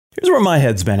Here's where my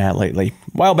head's been at lately.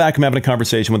 A while back, I'm having a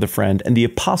conversation with a friend, and the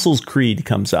Apostles' Creed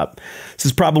comes up. This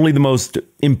is probably the most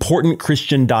important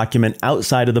Christian document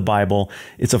outside of the Bible.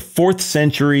 It's a 4th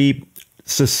century,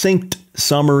 succinct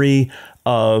summary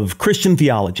of Christian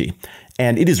theology.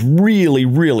 And it is really,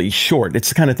 really short. It's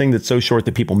the kind of thing that's so short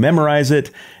that people memorize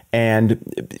it. And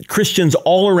Christians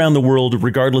all around the world,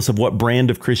 regardless of what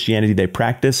brand of Christianity they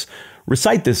practice,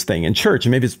 recite this thing in church.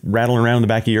 And maybe it's rattling around in the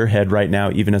back of your head right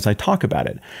now, even as I talk about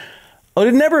it. But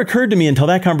it never occurred to me until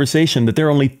that conversation that there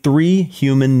are only 3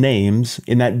 human names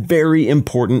in that very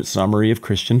important summary of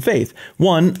Christian faith.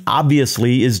 One,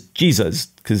 obviously, is Jesus,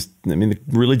 because, the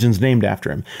religion's named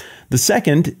after him. The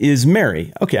second is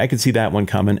Mary. Okay, I could see that one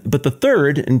coming. But the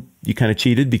third, and you kind of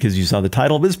cheated because you saw the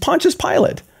title, is Pontius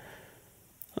Pilate.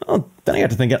 Well, then I got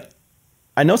to think,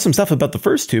 I know some stuff about the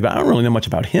first two, but I don't really know much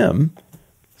about him.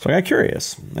 So I got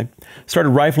curious. I started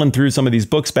rifling through some of these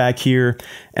books back here,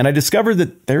 and I discovered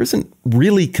that there isn't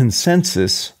really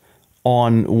consensus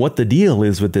on what the deal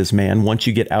is with this man once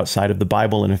you get outside of the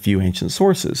Bible and a few ancient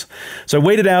sources. So I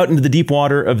waded out into the deep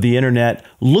water of the internet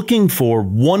looking for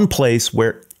one place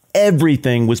where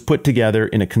everything was put together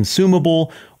in a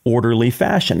consumable, orderly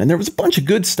fashion. And there was a bunch of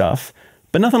good stuff,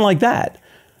 but nothing like that.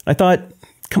 I thought,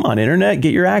 come on, internet,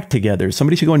 get your act together.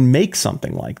 Somebody should go and make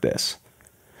something like this.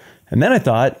 And then I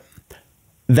thought,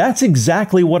 that's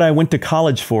exactly what I went to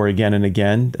college for again and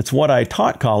again. That's what I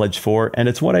taught college for, and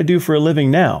it's what I do for a living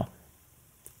now.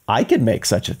 I could make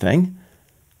such a thing.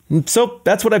 And so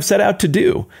that's what I've set out to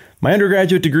do. My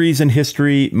undergraduate degrees in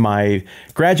history, my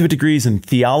graduate degrees in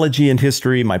theology and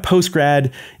history, my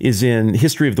postgrad is in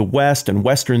history of the West and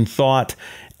Western thought,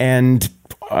 and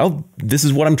well, this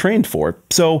is what I'm trained for.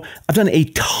 So I've done a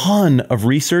ton of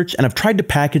research, and I've tried to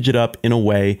package it up in a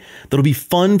way that'll be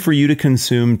fun for you to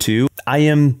consume too. I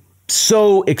am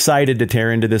so excited to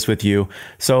tear into this with you.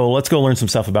 So let's go learn some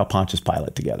stuff about Pontius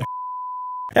Pilate together.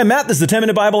 And Matt, this is the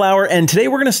 10-Minute Bible Hour, and today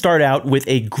we're going to start out with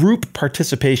a group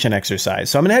participation exercise.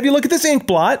 So I'm going to have you look at this ink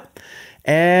blot,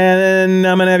 and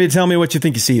I'm going to have you tell me what you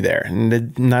think you see there. And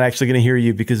I'm not actually going to hear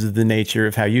you because of the nature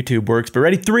of how YouTube works. But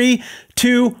ready? 3,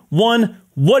 2, 1.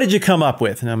 What did you come up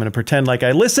with? And I'm going to pretend like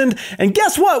I listened. And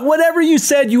guess what? Whatever you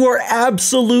said, you are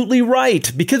absolutely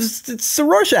right. Because it's a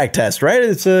Rorschach test, right?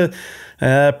 It's a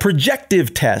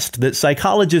projective test that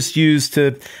psychologists use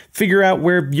to figure out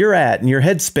where you're at in your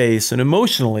headspace and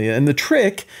emotionally. And the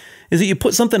trick is that you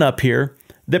put something up here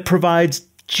that provides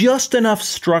just enough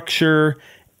structure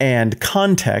and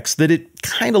context that it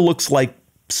kind of looks like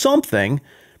something,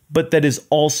 but that is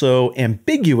also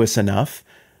ambiguous enough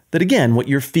that, again, what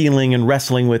you're feeling and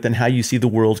wrestling with and how you see the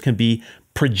world can be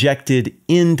projected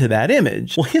into that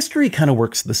image. Well, history kind of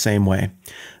works the same way.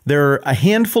 There are a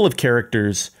handful of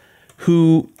characters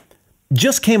who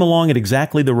just came along at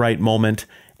exactly the right moment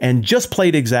and just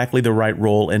played exactly the right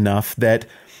role enough that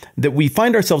we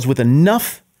find ourselves with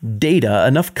enough data,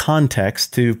 enough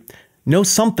context to know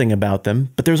something about them,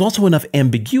 but there's also enough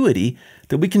ambiguity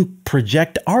that we can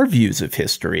project our views of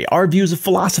history, our views of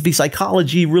philosophy,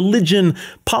 psychology, religion,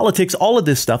 politics, all of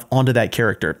this stuff onto that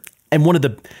character. And one of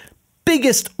the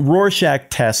biggest Rorschach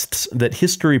tests that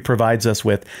history provides us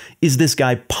with is this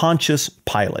guy, Pontius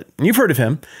Pilate. And you've heard of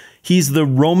him. He's the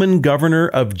Roman governor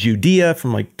of Judea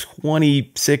from like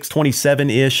 26,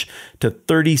 27-ish to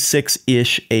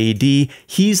 36-ish AD.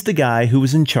 He's the guy who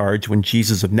was in charge when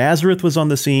Jesus of Nazareth was on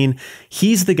the scene.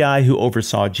 He's the guy who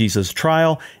oversaw Jesus'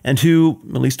 trial and who,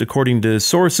 at least according to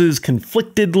sources,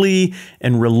 conflictedly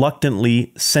and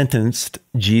reluctantly sentenced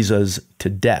Jesus to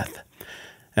death.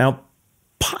 Now,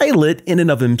 Pilate, in and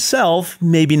of himself,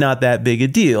 maybe not that big a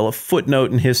deal, a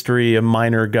footnote in history, a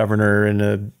minor governor in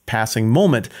a passing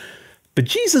moment. But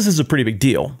Jesus is a pretty big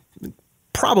deal.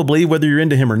 Probably, whether you're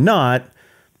into him or not,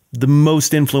 the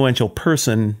most influential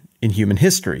person in human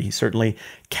history. He certainly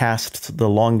casts the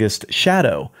longest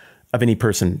shadow of any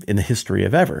person in the history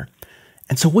of ever.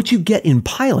 And so what you get in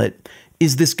Pilate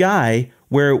is this guy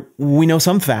where we know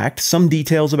some facts, some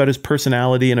details about his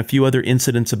personality and a few other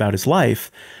incidents about his life,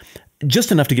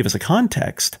 just enough to give us a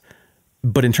context.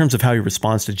 But in terms of how he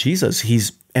responds to Jesus,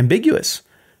 he's ambiguous.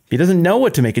 He doesn't know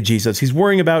what to make of Jesus. He's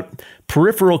worrying about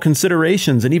peripheral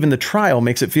considerations, and even the trial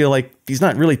makes it feel like he's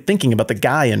not really thinking about the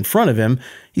guy in front of him.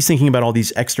 He's thinking about all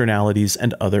these externalities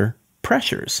and other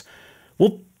pressures.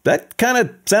 Well, that kind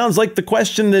of sounds like the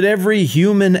question that every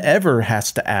human ever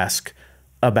has to ask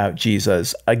about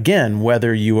Jesus. Again,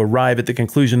 whether you arrive at the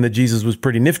conclusion that Jesus was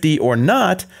pretty nifty or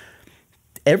not,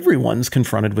 everyone's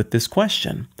confronted with this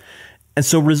question. And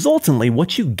so resultantly,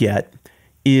 what you get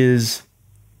is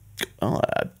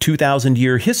a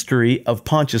 2,000-year history of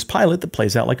Pontius Pilate that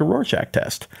plays out like a Rorschach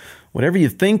test. whatever you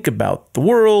think about the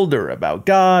world or about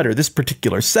God or this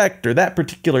particular sect or that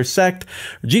particular sect,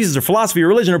 or Jesus or philosophy or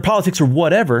religion or politics or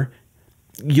whatever,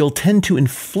 you'll tend to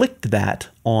inflict that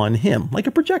on him like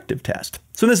a projective test.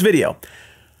 So in this video,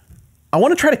 I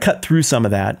want to try to cut through some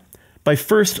of that by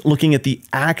first looking at the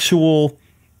actual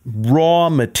raw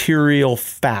material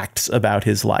facts about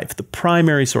his life, the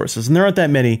primary sources. And there aren't that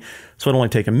many, so it'll only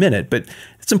take a minute. But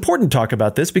it's important to talk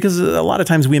about this because a lot of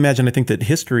times we imagine, I think, that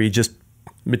history just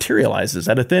materializes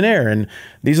out of thin air. And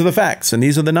these are the facts and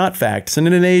these are the not facts. And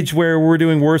in an age where we're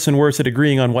doing worse and worse at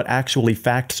agreeing on what actually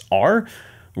facts are,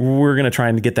 we're going to try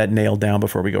and get that nailed down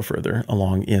before we go further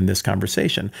along in this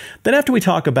conversation. Then after we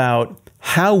talk about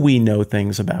how we know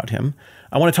things about him,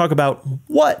 I want to talk about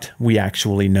what we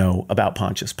actually know about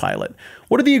Pontius Pilate.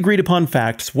 What are the agreed upon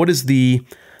facts? What is the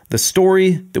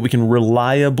story that we can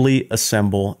reliably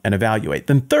assemble and evaluate?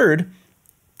 Then third,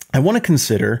 I want to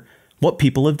consider what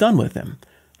people have done with him.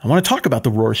 I want to talk about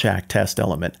the Rorschach test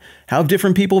element. How have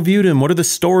different people viewed him? What are the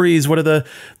stories? What are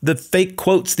the fake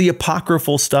quotes, the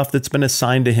apocryphal stuff that's been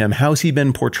assigned to him? How's he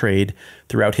been portrayed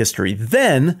throughout history?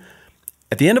 Then,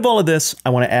 at the end of all of this,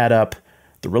 I want to add up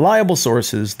the reliable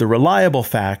sources, the reliable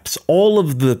facts, all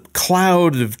of the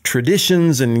cloud of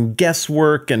traditions and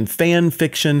guesswork and fan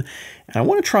fiction. And I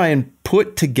want to try and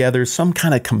put together some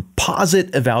kind of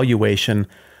composite evaluation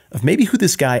of maybe who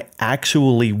this guy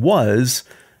actually was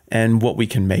and what we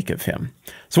can make of him.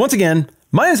 So once again,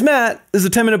 my name is Matt. This is a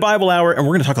 10-minute Bible hour, and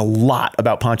we're going to talk a lot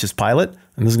about Pontius Pilate,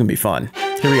 and this is going to be fun.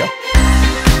 Here we go.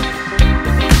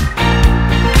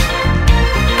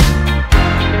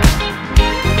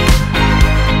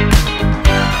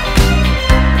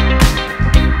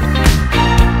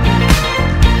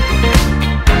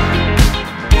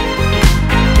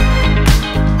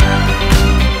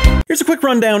 Here's a quick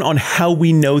rundown on how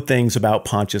we know things about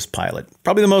Pontius Pilate.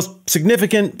 Probably the most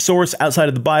significant source outside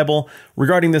of the Bible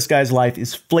regarding this guy's life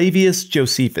is Flavius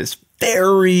Josephus.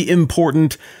 Very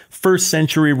important first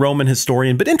century Roman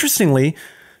historian, but interestingly,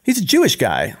 he's a Jewish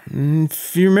guy.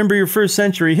 If you remember your first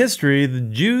century history, the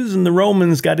Jews and the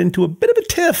Romans got into a bit of a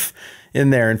tiff in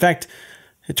there. In fact,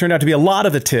 it turned out to be a lot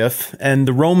of a tiff, and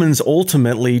the Romans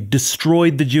ultimately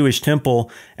destroyed the Jewish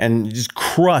temple and just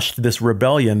crushed this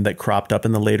rebellion that cropped up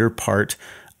in the later part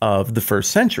of the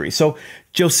first century. So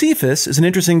Josephus is an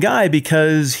interesting guy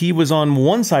because he was on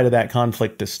one side of that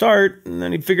conflict to start, and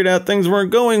then he figured out things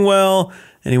weren't going well,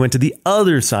 and he went to the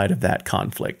other side of that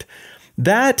conflict.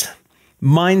 That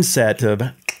mindset of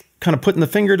kind of putting the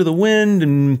finger to the wind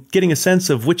and getting a sense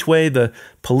of which way the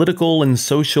political and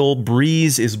social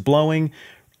breeze is blowing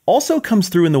also comes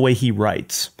through in the way he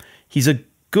writes. He's a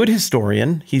good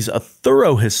historian, he's a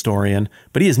thorough historian,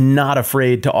 but he is not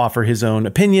afraid to offer his own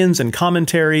opinions and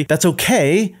commentary. That's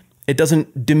okay. It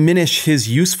doesn't diminish his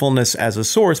usefulness as a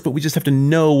source, but we just have to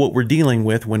know what we're dealing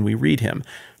with when we read him.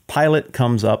 Pilate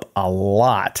comes up a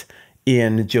lot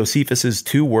in Josephus's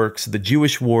two works, The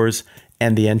Jewish Wars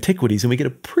and the Antiquities, and we get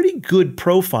a pretty good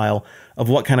profile of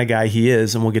what kind of guy he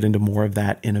is, and we'll get into more of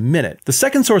that in a minute. The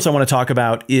second source I want to talk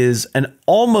about is an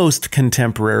almost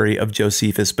contemporary of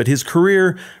Josephus, but his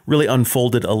career really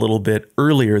unfolded a little bit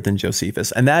earlier than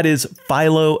Josephus, and that is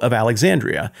Philo of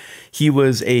Alexandria. He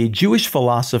was a Jewish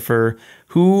philosopher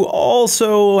who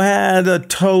also had a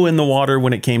toe in the water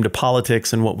when it came to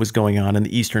politics and what was going on in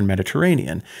the Eastern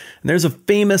Mediterranean. And there's a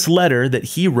famous letter that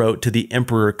he wrote to the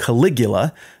Emperor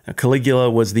Caligula. Now, Caligula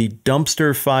was the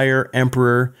dumpster fire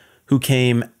emperor who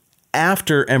came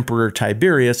after Emperor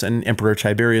Tiberius, and Emperor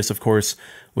Tiberius, of course,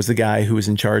 was the guy who was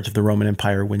in charge of the Roman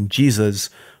Empire when Jesus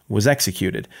was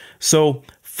executed. So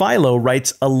Philo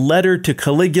writes a letter to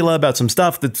Caligula about some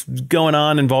stuff that's going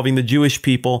on involving the Jewish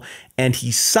people, and he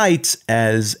cites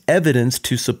as evidence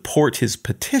to support his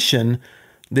petition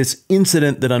this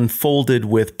incident that unfolded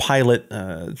with Pilate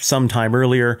sometime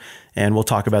earlier, and we'll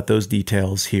talk about those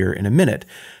details here in a minute.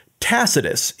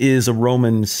 Tacitus is a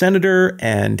Roman senator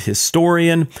and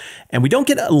historian, and we don't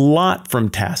get a lot from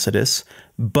Tacitus,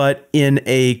 but in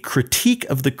a critique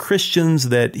of the Christians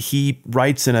that he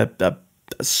writes in a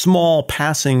small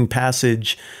passing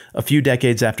passage a few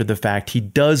decades after the fact, he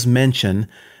does mention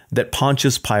that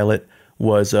Pontius Pilate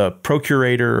was a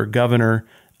procurator or governor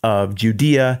of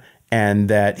Judea and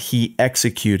that he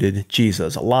executed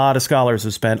Jesus. A lot of scholars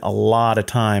have spent a lot of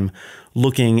time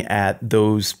looking at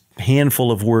those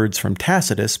handful of words from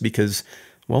Tacitus because,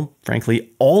 well,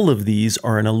 frankly, all of these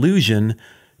are an allusion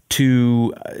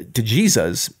to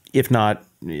Jesus, if not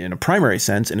in a primary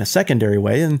sense, in a secondary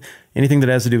way. And anything that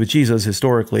has to do with Jesus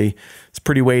historically, it's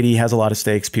pretty weighty, has a lot of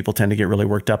stakes. People tend to get really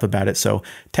worked up about it. So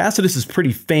Tacitus is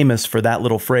pretty famous for that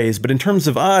little phrase. But in terms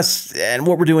of us and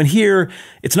what we're doing here,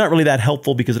 it's not really that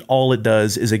helpful because all it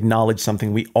does is acknowledge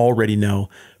something we already know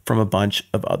from a bunch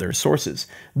of other sources.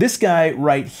 This guy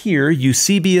right here,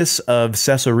 Eusebius of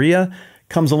Caesarea,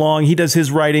 comes along. He does his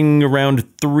writing around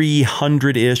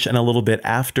 300-ish and a little bit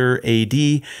after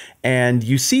AD. And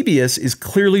Eusebius is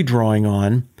clearly drawing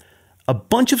on a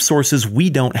bunch of sources we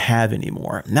don't have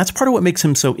anymore. And that's part of what makes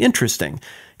him so interesting.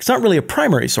 It's not really a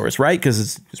primary source, right?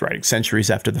 Because he's writing centuries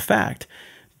after the fact.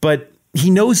 But he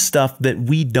knows stuff that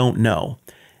we don't know.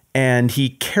 And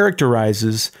he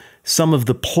characterizes some of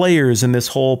the players in this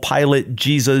whole Pilate,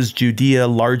 Jesus, Judea,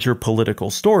 larger political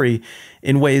story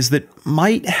in ways that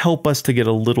might help us to get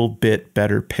a little bit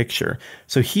better picture.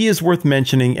 So he is worth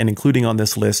mentioning and including on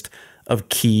this list of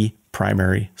key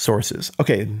primary sources.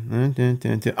 Okay.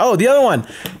 Oh, the other one.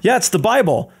 Yeah, it's the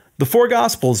Bible. The four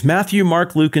Gospels, Matthew,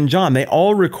 Mark, Luke, and John, they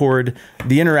all record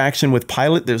the interaction with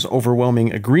Pilate. There's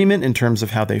overwhelming agreement in terms of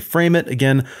how they frame it.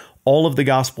 Again, all of the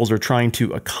Gospels are trying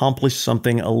to accomplish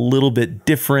something a little bit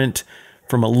different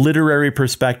from a literary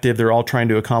perspective. They're all trying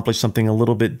to accomplish something a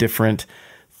little bit different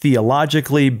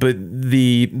theologically, but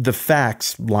the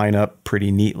facts line up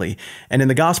pretty neatly. And in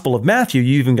the Gospel of Matthew,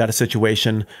 you even got a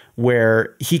situation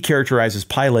where he characterizes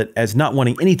Pilate as not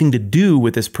wanting anything to do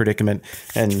with this predicament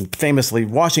and famously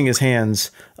washing his hands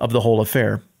of the whole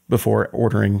affair before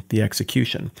ordering the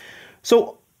execution.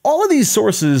 So all of these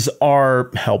sources are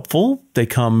helpful. They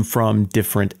come from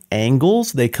different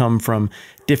angles. They come from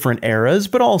different eras,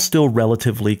 but all still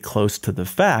relatively close to the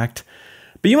fact.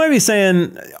 But you might be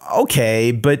saying,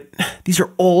 okay, but these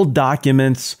are old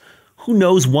documents. Who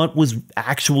knows what was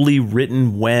actually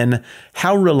written when?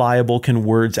 How reliable can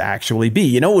words actually be?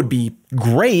 You know, what would be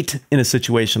great in a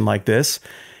situation like this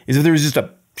is if there was just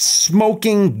a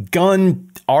smoking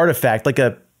gun artifact, like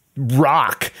a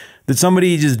rock that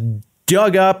somebody just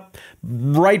dug up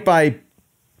right by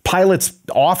Pilate's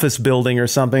office building or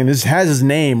something. This has his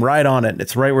name right on it.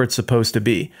 It's right where it's supposed to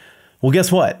be. Well,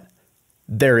 guess what?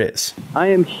 There is. I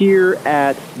am here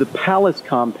at the palace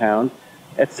compound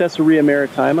at Caesarea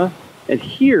Maritima, and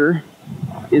here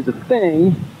is a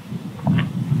thing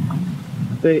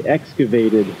they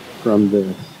excavated from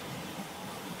this.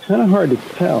 Kind of hard to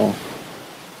tell,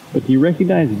 but do you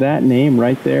recognize that name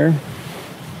right there?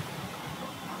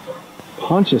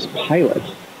 Pontius Pilate.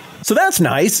 So that's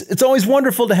nice. It's always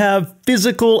wonderful to have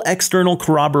physical, external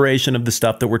corroboration of the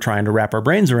stuff that we're trying to wrap our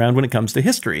brains around when it comes to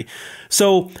history.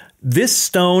 So this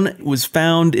stone was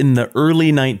found in the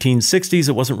early 1960s.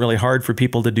 It wasn't really hard for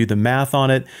people to do the math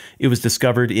on it. It was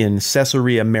discovered in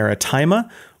Caesarea Maritima,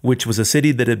 which was a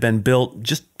city that had been built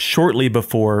just shortly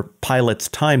before Pilate's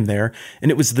time there.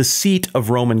 And it was the seat of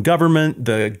Roman government.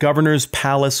 The governor's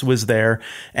palace was there.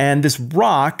 And this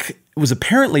rock was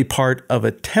apparently part of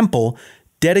a temple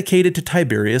dedicated to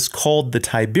Tiberius called the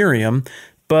Tiberium,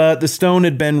 but the stone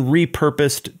had been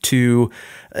repurposed to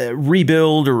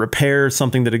rebuild or repair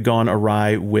something that had gone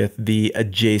awry with the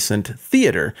adjacent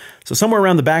theater. So somewhere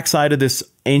around the backside of this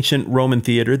ancient Roman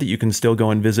theater that you can still go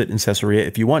and visit in Caesarea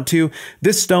if you want to,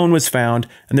 this stone was found,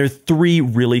 and there are three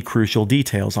really crucial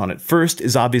details on it. First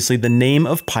is obviously the name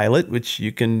of Pilate, which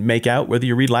you can make out whether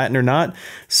you read Latin or not.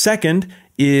 Second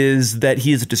is that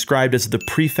he is described as the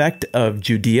prefect of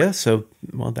Judea. So,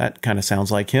 well, that kind of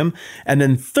sounds like him. And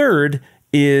then third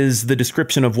is the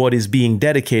description of what is being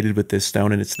dedicated with this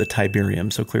stone, and it's the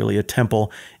Tiberium. So clearly a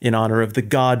temple in honor of the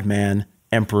God-man,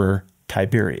 Emperor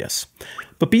Tiberius.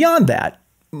 But beyond that,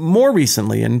 more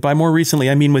recently, and by more recently,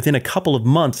 I mean within a couple of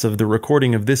months of the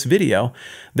recording of this video,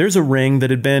 there's a ring that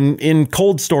had been in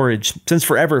cold storage since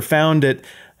forever, found at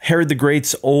Herod the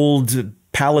Great's old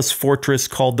palace fortress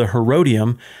called the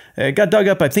Herodium. It got dug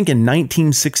up, I think, in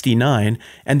 1969.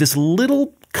 And this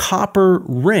little copper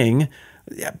ring,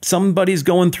 somebody's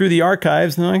going through the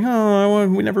archives and they're like, oh,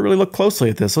 we never really looked closely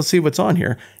at this. Let's see what's on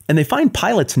here. And they find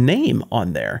Pilate's name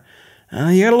on there.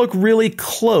 You got to look really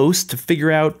close to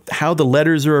figure out how the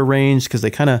letters are arranged because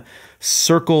they kind of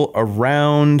circle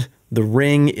around the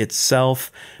ring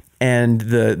itself. And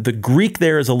the Greek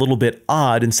there is a little bit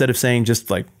odd. Instead of saying just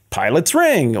like Pilate's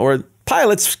ring or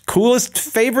Pilate's coolest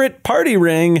favorite party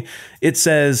ring, it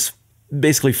says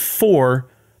basically for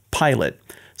Pilate.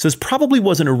 So this probably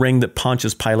wasn't a ring that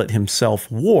Pontius Pilate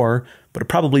himself wore, but it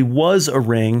probably was a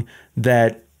ring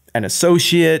that an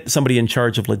associate, somebody in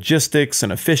charge of logistics,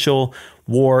 an official,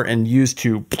 wore and used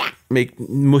to make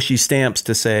mushy stamps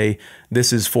to say,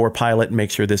 this is for Pilate,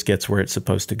 make sure this gets where it's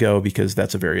supposed to go, because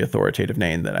that's a very authoritative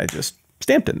name that I just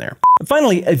stamped in there.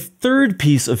 Finally, a third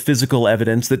piece of physical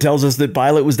evidence that tells us that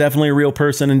Pilate was definitely a real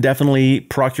person and definitely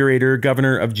procurator,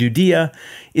 governor of Judea,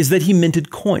 is that he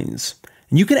minted coins.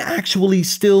 And you can actually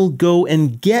still go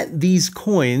and get these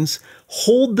coins,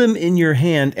 hold them in your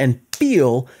hand, and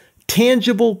feel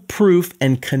tangible proof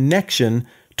and connection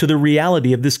to the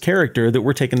reality of this character that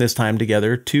we're taking this time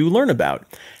together to learn about.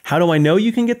 How do I know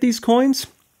you can get these coins?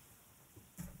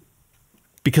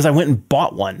 Because I went and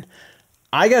bought one.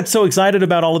 I got so excited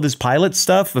about all of this Pilate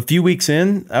stuff a few weeks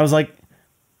in, I was like,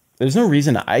 there's no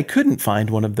reason I couldn't find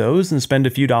one of those and spend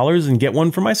a few dollars and get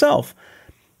one for myself.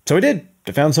 So I did.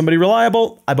 I found somebody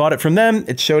reliable. I bought it from them.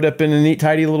 It showed up in a neat,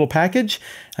 tidy little package.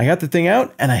 I got the thing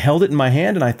out and I held it in my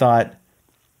hand and I thought,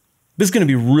 this is going to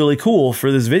be really cool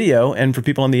for this video and for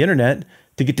people on the internet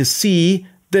to get to see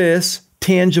this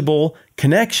tangible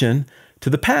connection to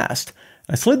the past.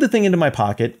 I slid the thing into my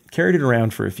pocket, carried it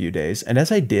around for a few days, and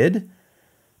as I did,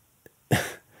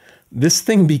 this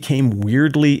thing became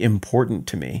weirdly important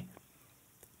to me.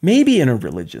 Maybe in a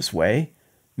religious way,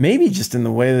 maybe just in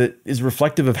the way that is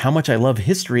reflective of how much I love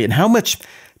history and how much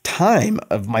time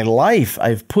of my life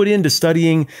I've put into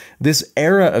studying this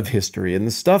era of history and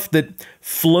the stuff that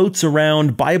floats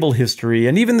around Bible history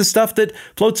and even the stuff that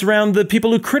floats around the people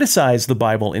who criticize the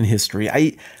Bible in history.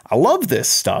 I love this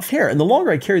stuff here. And the longer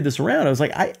I carried this around, I was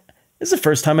like, this is the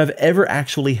first time I've ever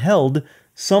actually held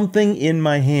something in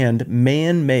my hand,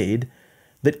 man-made,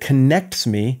 that connects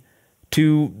me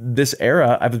to this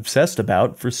era I've obsessed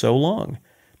about for so long.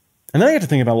 And then I got to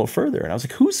think about it a little further, and I was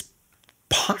like, whose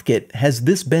pocket has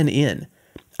this been in?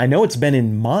 I know it's been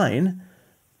in mine,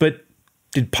 but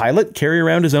did Pilate carry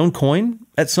around his own coin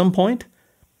at some point?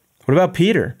 What about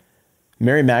Peter?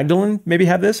 Mary Magdalene maybe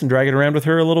have this and drag it around with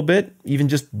her a little bit, even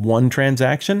just one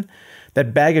transaction?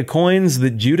 That bag of coins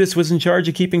that Judas was in charge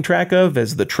of keeping track of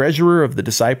as the treasurer of the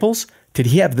disciples, did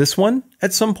he have this one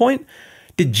at some point?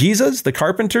 Did Jesus, the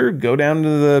carpenter, go down to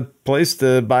the place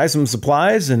to buy some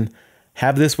supplies and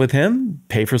have this with him,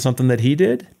 pay for something that he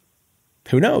did?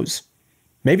 Who knows?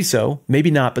 Maybe so,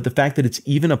 maybe not, but the fact that it's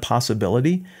even a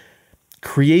possibility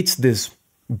creates this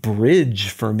bridge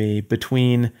for me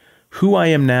between who I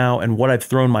am now and what I've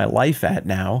thrown my life at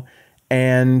now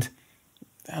and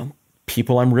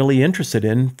people I'm really interested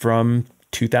in from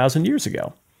 2,000 years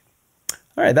ago.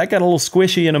 All right, that got a little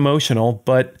squishy and emotional,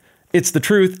 but it's the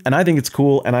truth, and I think it's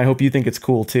cool, and I hope you think it's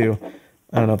cool too.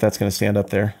 I don't know if that's going to stand up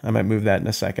there. I might move that in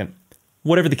a second.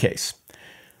 Whatever the case,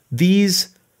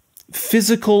 these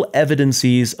physical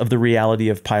evidences of the reality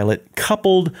of Pilate,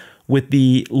 coupled with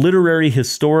the literary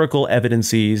historical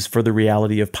evidences for the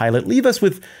reality of Pilate, leave us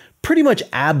with pretty much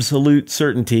absolute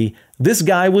certainty this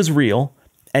guy was real,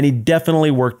 and he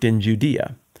definitely worked in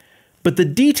Judea. But the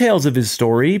details of his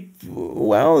story,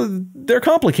 well, they're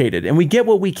complicated, and we get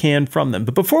what we can from them.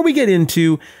 But before we get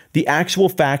into the actual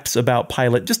facts about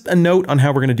Pilate, just a note on how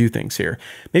we're going to do things here.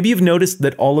 Maybe you've noticed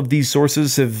that all of these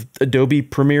sources have Adobe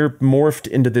Premiere morphed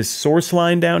into this source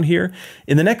line down here.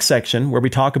 In the next section, where we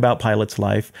talk about Pilate's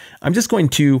life, I'm just going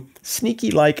to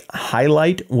sneaky-like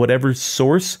highlight whatever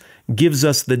source gives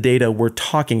us the data we're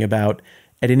talking about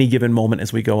at any given moment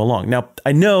as we go along. Now,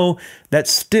 I know that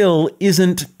still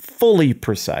isn't fully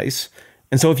precise.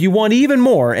 And so if you want even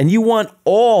more and you want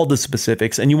all the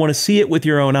specifics and you want to see it with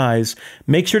your own eyes,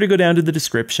 make sure to go down to the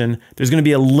description. There's going to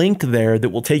be a link there that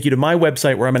will take you to my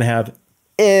website where I'm going to have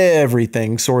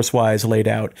everything source-wise laid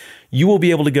out. You will be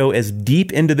able to go as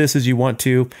deep into this as you want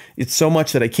to. It's so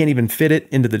much that I can't even fit it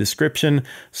into the description.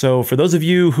 So for those of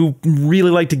you who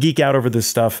really like to geek out over this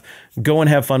stuff, go and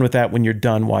have fun with that when you're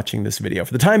done watching this video.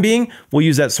 For the time being, we'll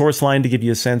use that source line to give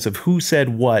you a sense of who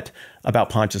said what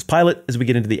about Pontius Pilate as we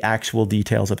get into the actual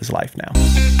details of his life now.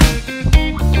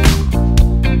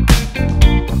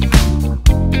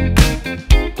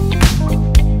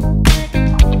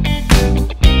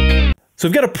 So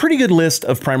we've got a pretty good list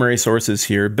of primary sources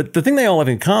here, but the thing they all have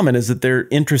in common is that they're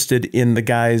interested in the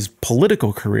guy's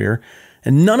political career,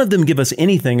 and none of them give us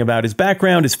anything about his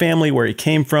background, his family, where he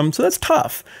came from, so that's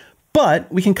tough.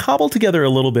 But we can cobble together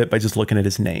a little bit by just looking at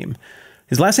his name.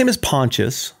 His last name is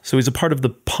Pontius, so he's a part of the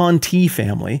Ponti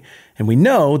family, and we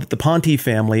know that the Ponti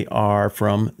family are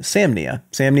from Samnia.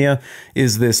 Samnia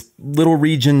is this little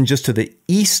region just to the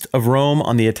east of Rome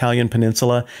on the Italian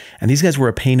peninsula, and these guys were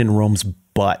a pain in Rome's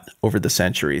butt over the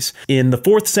centuries. In the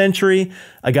 4th century,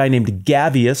 a guy named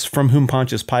Gavius, from whom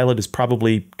Pontius Pilate is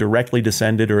probably directly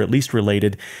descended or at least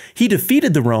related, he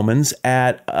defeated the Romans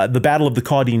at the Battle of the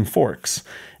Caudine Forks.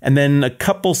 And then a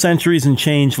couple centuries and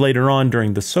change later on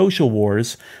during the social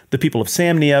wars, the people of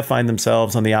Samnia find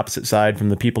themselves on the opposite side from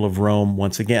the people of Rome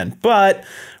once again. But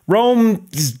Rome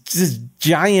is this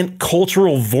giant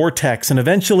cultural vortex, and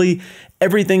eventually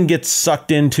Everything gets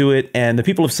sucked into it, and the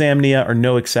people of Samnia are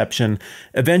no exception.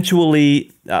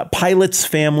 Eventually, Pilate's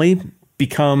family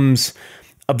becomes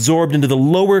absorbed into the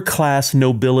lower class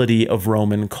nobility of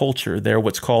Roman culture. They're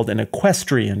what's called an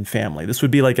equestrian family. This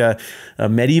would be like a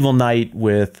medieval knight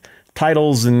with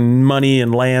titles and money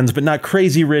and lands, but not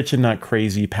crazy rich and not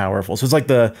crazy powerful. So it's like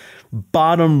the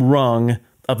bottom rung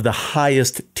of the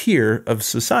highest tier of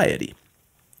society.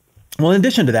 Well, in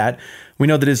addition to that, we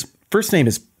know that his first name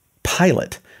is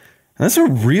Pilate. And that's a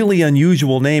really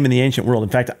unusual name in the ancient world. In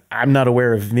fact, I'm not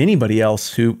aware of anybody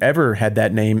else who ever had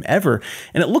that name ever.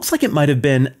 And it looks like it might have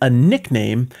been a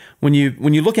nickname. When you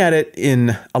look at it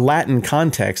in a Latin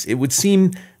context, it would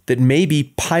seem that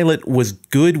maybe Pilate was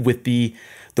good with the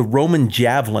Roman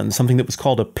javelin, something that was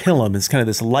called a pilum. It's kind of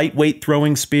this lightweight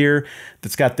throwing spear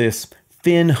that's got this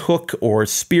thin hook or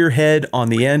spearhead on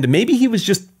the end. Maybe he was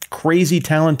just crazy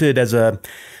talented as a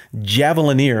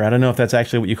javelineer. I don't know if that's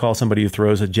actually what you call somebody who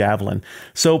throws a javelin.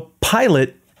 So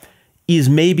Pilate is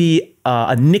maybe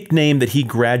a nickname that he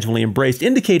gradually embraced,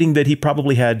 indicating that he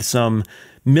probably had some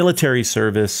military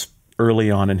service early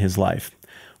on in his life.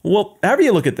 Well, however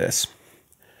you look at this,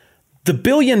 the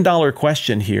billion-dollar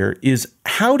question here is,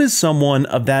 how does someone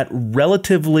of that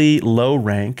relatively low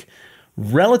rank,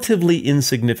 relatively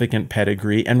insignificant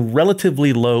pedigree, and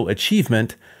relatively low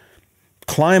achievement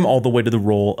climb all the way to the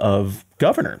role of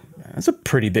governor? That's a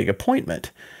pretty big appointment.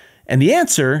 And the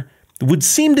answer would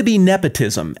seem to be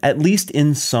nepotism, at least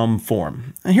in some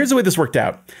form. And here's the way this worked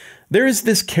out. There is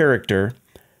this character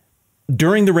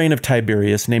during the reign of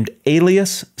Tiberius named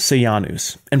Aelius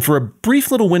Seianus. And for a brief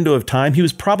little window of time, he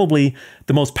was probably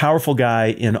the most powerful guy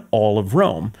in all of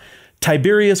Rome.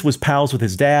 Tiberius was pals with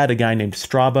his dad, a guy named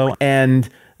Strabo, and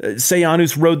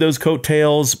Seianus rode those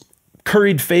coattails,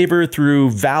 curried favor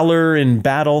through valor in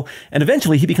battle, and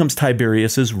eventually he becomes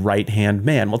Tiberius's right-hand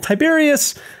man. Well,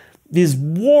 Tiberius is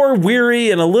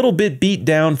war-weary and a little bit beat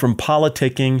down from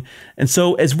politicking, and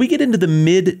so as we get into the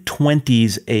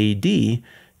mid-20s AD,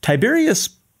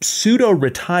 Tiberius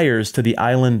pseudo-retires to the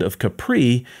island of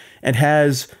Capri and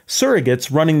has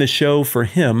surrogates running the show for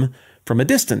him from a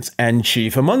distance. And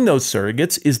chief among those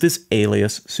surrogates is this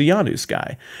Aelius Seianus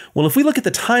guy. Well, if we look at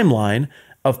the timeline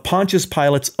of Pontius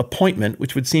Pilate's appointment,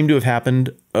 which would seem to have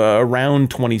happened around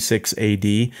 26 AD,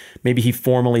 maybe he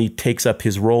formally takes up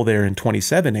his role there in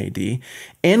 27 AD,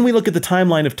 and we look at the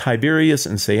timeline of Tiberius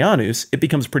and Seianus, it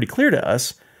becomes pretty clear to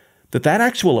us that that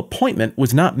actual appointment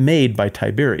was not made by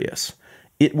Tiberius.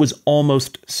 It was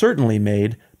almost certainly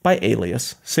made by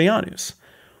Aelius Seianus.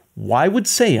 Why would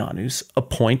Seianus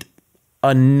appoint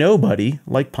a nobody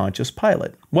like Pontius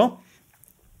Pilate? Well,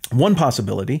 one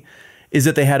possibility is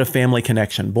that they had a family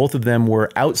connection. Both of them were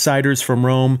outsiders from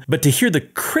Rome, but to hear the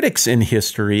critics in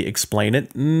history explain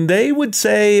it, they would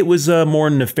say it was a more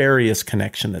nefarious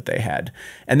connection that they had,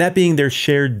 and that being their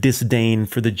shared disdain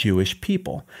for the Jewish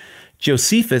people.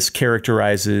 Josephus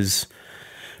characterizes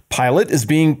Pilate as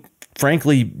being,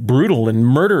 frankly, brutal and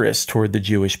murderous toward the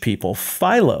Jewish people.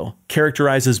 Philo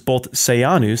characterizes both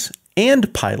Seianus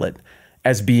and Pilate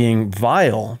as being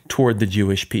vile toward the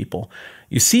Jewish people.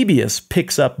 Eusebius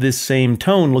picks up this same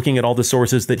tone looking at all the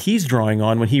sources that he's drawing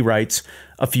on when he writes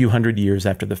a few hundred years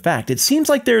after the fact. It seems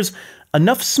like there's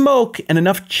enough smoke and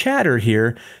enough chatter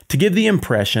here to give the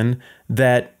impression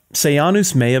that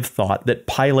Seianus may have thought that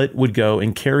Pilate would go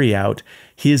and carry out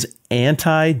his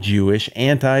anti-Jewish,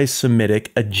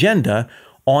 anti-Semitic agenda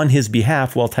on his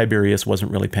behalf while Tiberius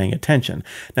wasn't really paying attention.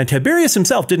 Now, Tiberius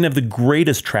himself didn't have the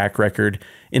greatest track record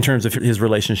in terms of his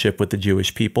relationship with the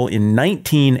Jewish people. In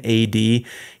 19 AD, he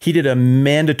did a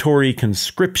mandatory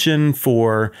conscription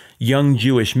for young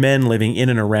Jewish men living in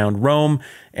and around Rome,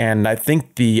 and I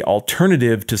think the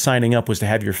alternative to signing up was to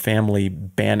have your family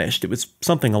banished. It was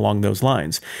something along those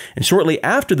lines. And shortly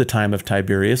after the time of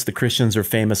Tiberius, the Christians are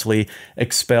famously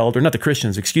expelled, or not the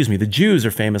Christians, excuse me, the Jews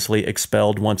are famously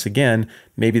expelled once again.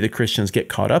 Maybe the Christians get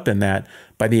caught up in that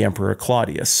by the Emperor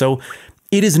Claudius. So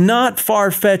it is not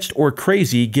far-fetched or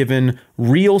crazy, given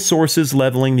real sources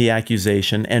leveling the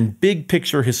accusation and big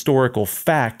picture historical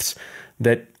facts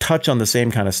that touch on the same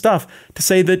kind of stuff, to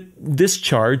say that this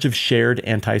charge of shared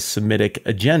anti-Semitic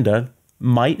agenda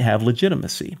might have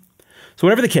legitimacy. So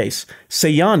whatever the case,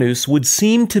 Seianus would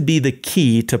seem to be the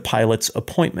key to Pilate's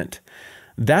appointment.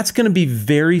 That's going to be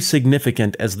very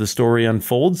significant as the story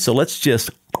unfolds, so let's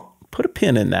just put a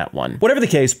pin in that one. Whatever the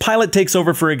case, Pilate takes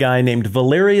over for a guy named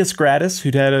Valerius Gratus,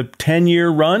 who'd had a 10-year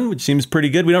run, which seems pretty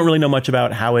good. We don't really know much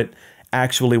about how it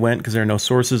actually went because there are no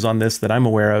sources on this that I'm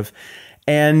aware of.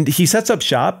 And he sets up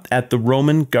shop at the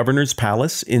Roman governor's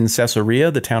palace in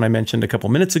Caesarea, the town I mentioned a couple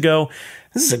minutes ago.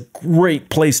 This is a great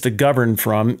place to govern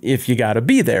from if you got to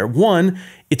be there. One,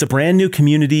 it's a brand new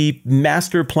community,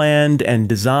 master planned and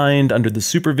designed under the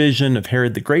supervision of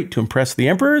Herod the Great to impress the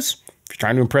emperors. If you're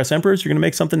trying to impress emperors, you're going to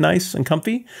make something nice and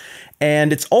comfy.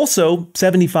 And it's also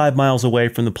 75 miles away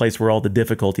from the place where all the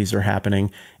difficulties are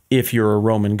happening if you're a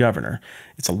Roman governor.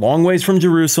 It's a long ways from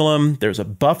Jerusalem. There's a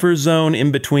buffer zone in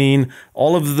between.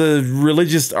 All of the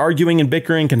religious arguing and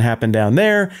bickering can happen down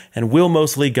there, and we'll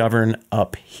mostly govern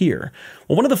up here.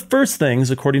 Well, one of the first things,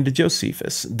 according to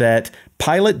Josephus, that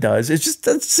Pilate does is just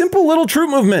a simple little troop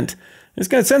movement. He's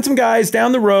going to send some guys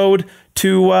down the road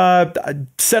to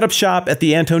set up shop at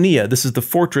the Antonia. This is the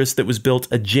fortress that was built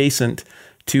adjacent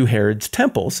to Herod's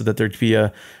temple so that there'd be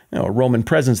a Roman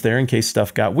presence there in case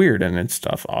stuff got weird, and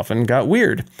stuff often got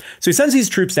weird. So he sends these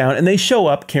troops down, and they show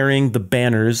up carrying the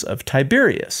banners of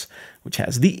Tiberius, which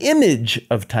has the image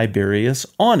of Tiberius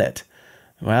on it.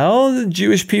 Well, the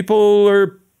Jewish people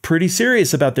are pretty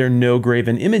serious about their no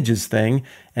graven images thing,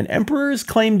 and emperors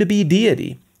claim to be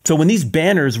deity. So when these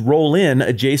banners roll in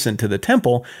adjacent to the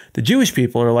temple, the Jewish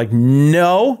people are like,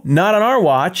 no, not on our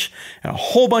watch. And a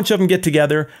whole bunch of them get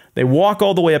together. They walk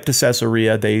all the way up to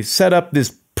Caesarea. They set up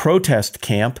this protest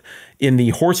camp in the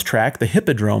horse track, the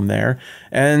hippodrome there,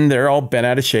 and they're all bent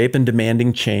out of shape and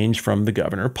demanding change from the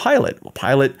governor, Pilate. Well,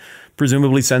 Pilate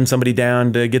presumably sends somebody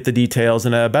down to get the details,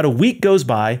 and about a week goes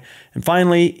by, and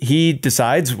finally he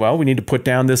decides, well, we need to put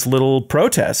down this little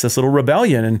protest, this little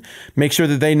rebellion, and make sure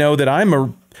that they know that I'm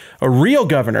a real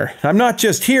governor. I'm not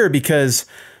just here because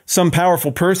some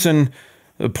powerful person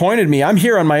appointed me. I'm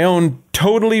here on my own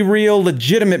totally real,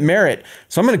 legitimate merit.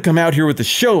 So I'm going to come out here with a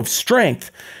show of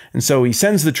strength. And so he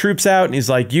sends the troops out and he's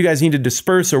like, you guys need to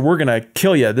disperse or we're going to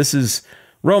kill you. This is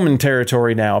Roman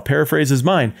territory now. Paraphrase his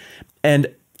mind.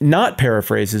 And not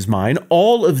paraphrase his mind,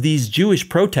 all of these Jewish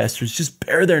protesters just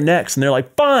bare their necks and they're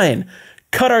like, fine,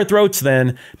 cut our throats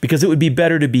then, because it would be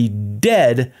better to be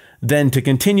dead than to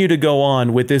continue to go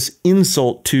on with this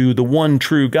insult to the one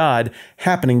true God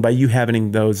happening by you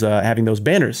having those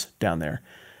banners down there.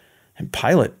 And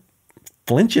Pilate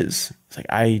flinches. It's like,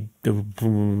 I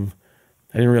didn't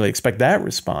really expect that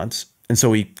response. And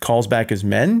so he calls back his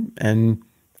men and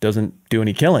doesn't do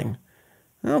any killing.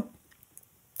 Well,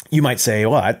 you might say,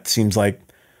 well, that seems like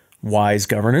wise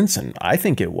governance, and I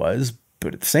think it was.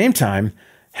 But at the same time,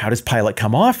 how does Pilate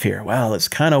come off here? Well, it's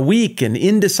kind of weak and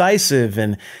indecisive,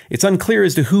 and it's unclear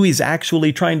as to who he's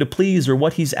actually trying to please or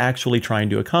what he's actually trying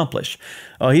to accomplish.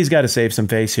 Oh, he's got to save some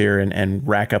face here and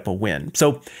rack up a win.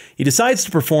 So he decides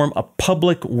to perform a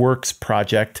public works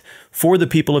project for the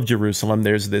people of Jerusalem.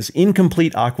 There's this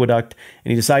incomplete aqueduct,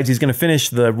 and he decides he's going to finish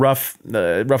the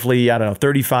roughly,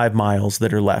 35 miles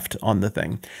that are left on the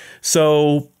thing.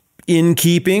 So in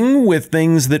keeping with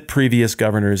things that previous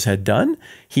governors had done,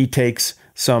 he takes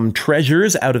some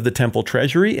treasures out of the temple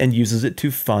treasury and uses it to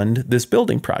fund this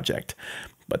building project.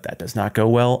 But that does not go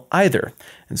well either.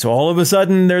 And so all of a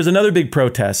sudden, there's another big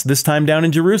protest, this time down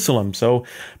in Jerusalem. So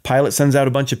Pilate sends out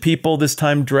a bunch of people, this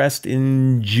time dressed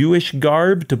in Jewish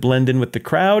garb to blend in with the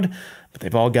crowd. But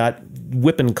they've all got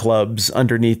whipping clubs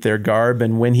underneath their garb.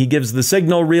 And when he gives the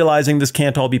signal, realizing this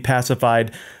can't all be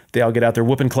pacified, they all get out their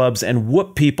whooping clubs and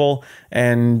whoop people.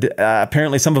 And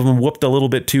apparently some of them whooped a little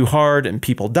bit too hard and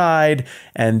people died.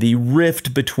 And the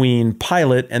rift between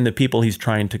Pilate and the people he's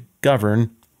trying to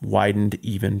govern widened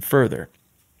even further.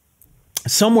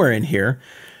 Somewhere in here,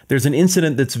 there's an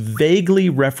incident that's vaguely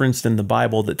referenced in the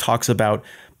Bible that talks about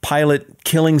Pilate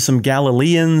killing some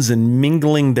Galileans and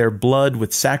mingling their blood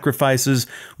with sacrifices.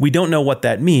 We don't know what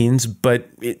that means, but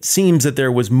it seems that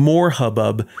there was more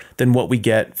hubbub than what we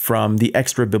get from the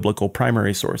extra biblical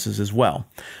primary sources as well.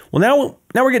 Well,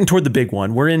 now we're getting toward the big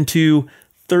one. We're into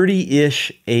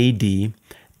 30-ish AD,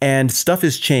 and stuff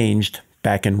has changed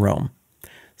back in Rome.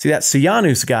 See, that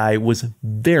Sejanus guy was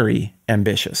very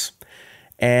ambitious.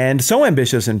 And so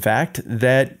ambitious, in fact,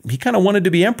 that he kind of wanted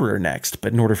to be emperor next.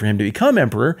 But in order for him to become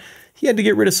emperor, he had to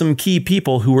get rid of some key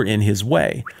people who were in his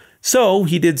way. So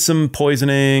he did some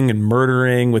poisoning and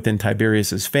murdering within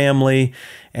Tiberius's family,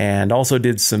 and also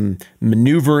did some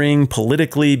maneuvering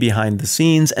politically behind the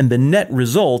scenes. And the net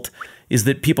result is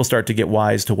that people start to get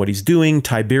wise to what he's doing.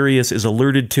 Tiberius is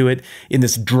alerted to it. In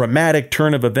this dramatic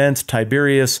turn of events,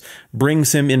 Tiberius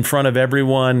brings him in front of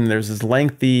everyone. There's this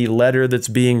lengthy letter that's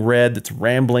being read that's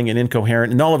rambling and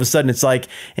incoherent. And all of a sudden it's like,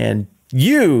 and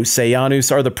you,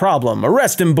 Sejanus, are the problem.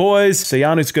 Arrest him, boys.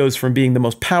 Sejanus goes from being the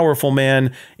most powerful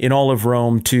man in all of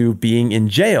Rome to being in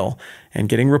jail and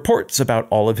getting reports about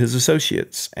all of his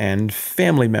associates and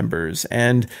family members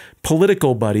and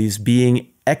political buddies being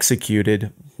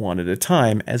executed one at a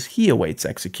time as he awaits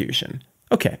execution.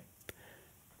 Okay,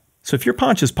 so if you're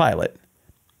Pontius Pilate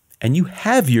and you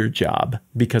have your job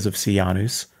because of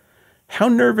Cianus, how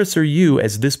nervous are you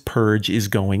as this purge is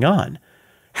going on?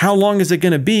 How long is it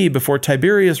going to be before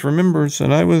Tiberius remembers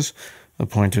that I was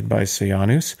appointed by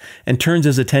Cianus and turns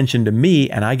his attention to me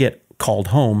and I get called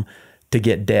home to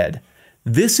get dead?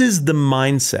 This is the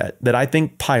mindset that I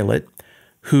think Pilate,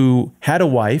 who had a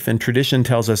wife and tradition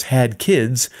tells us had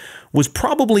kids, was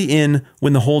probably in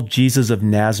when the whole Jesus of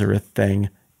Nazareth thing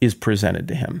is presented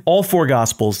to him. All four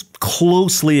Gospels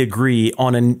closely agree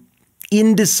on an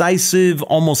indecisive,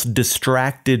 almost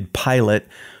distracted Pilate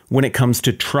when it comes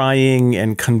to trying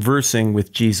and conversing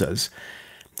with Jesus.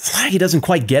 It's like he doesn't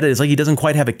quite get it. It's like he doesn't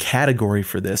quite have a category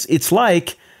for this. It's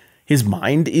like his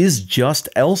mind is just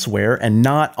elsewhere and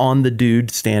not on the dude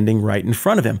standing right in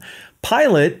front of him.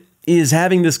 Pilate is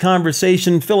having this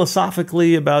conversation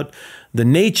philosophically about the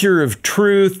nature of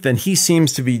truth, and he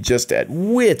seems to be just at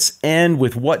wit's end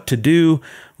with what to do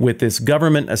with this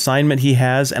government assignment he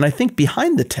has. And I think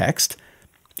behind the text,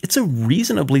 it's a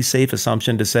reasonably safe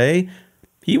assumption to say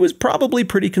he was probably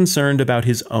pretty concerned about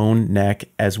his own neck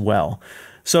as well.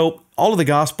 So all of the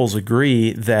Gospels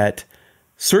agree that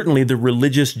certainly the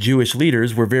religious Jewish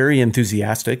leaders were very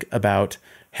enthusiastic about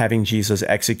having Jesus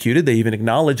executed. They even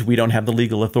acknowledge we don't have the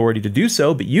legal authority to do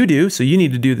so, but you do, so you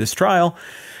need to do this trial.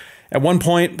 At one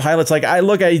point, Pilate's like, I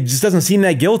just doesn't seem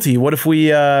that guilty. What if we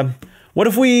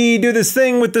do this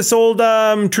thing with this old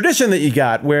tradition that you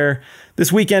got, where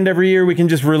this weekend every year we can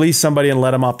just release somebody and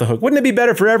let him off the hook? Wouldn't it be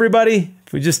better for everybody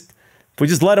if we just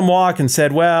let him walk and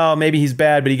said, well, maybe he's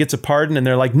bad, but he gets a pardon? And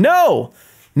they're like, no,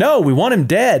 we want him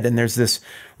dead. And there's this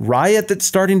riot that's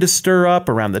starting to stir up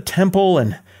around the temple,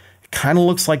 and kind of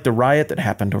looks like the riot that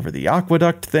happened over the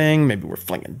aqueduct thing. Maybe we're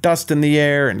flinging dust in the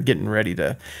air and getting ready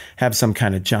to have some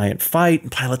kind of giant fight. And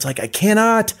Pilate's like, I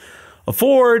cannot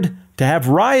afford to have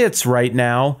riots right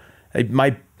now.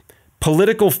 My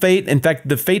political fate, in fact,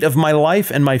 the fate of my life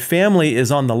and my family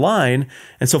is on the line.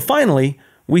 And so finally,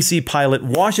 we see Pilate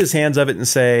wash his hands of it and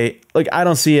say, look, I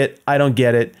don't see it. I don't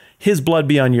get it. His blood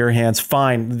be on your hands.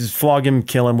 Fine. Just flog him,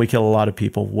 kill him. We kill a lot of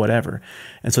people, whatever.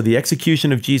 And so the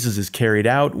execution of Jesus is carried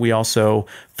out. We also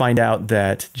find out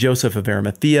that Joseph of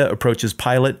Arimathea approaches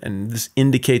Pilate, and this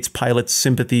indicates Pilate's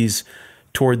sympathies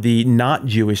toward the not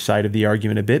Jewish side of the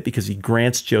argument a bit, because he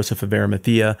grants Joseph of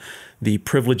Arimathea the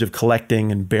privilege of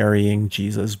collecting and burying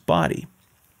Jesus' body.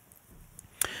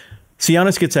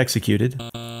 Cianus gets executed.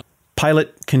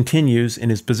 Pilate continues in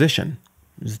his position.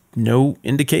 There's no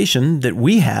indication that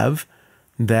we have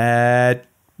that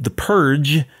the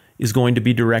purge is going to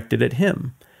be directed at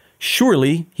him.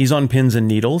 Surely he's on pins and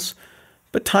needles,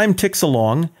 but time ticks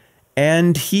along,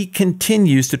 and he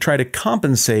continues to try to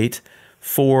compensate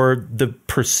for the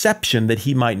perception that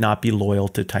he might not be loyal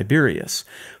to Tiberius.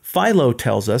 Philo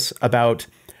tells us about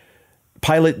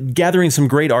Pilate gathering some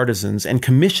great artisans and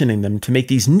commissioning them to make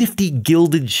these nifty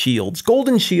gilded shields,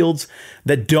 golden shields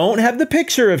that don't have the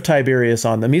picture of Tiberius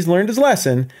on them. He's learned his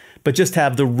lesson, but just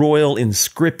have the royal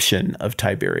inscription of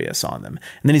Tiberius on them.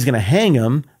 And then he's going to hang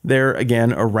them there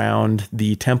again around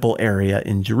the temple area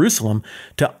in Jerusalem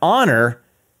to honor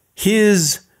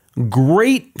his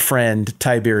great friend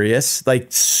Tiberius,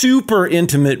 like super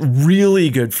intimate,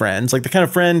 really good friends, like the kind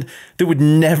of friend that would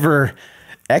never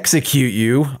execute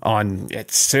you on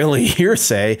it's silly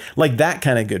hearsay, like that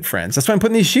kind of good friends. That's why I'm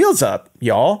putting these shields up,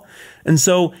 y'all. And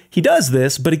so he does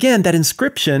this, but again, that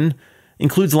inscription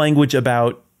includes language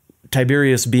about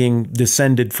Tiberius being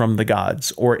descended from the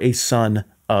gods or a son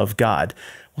of God.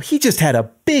 Well, he just had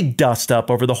a big dust up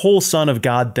over the whole son of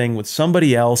God thing with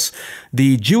somebody else.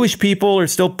 The Jewish people are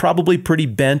still probably pretty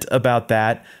bent about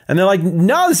that. And they're like,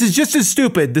 no, this is just as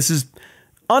stupid. This is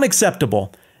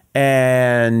unacceptable.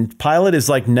 And Pilate is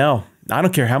like, no, I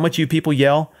don't care how much you people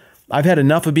yell. I've had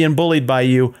enough of being bullied by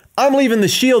you. I'm leaving the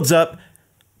shields up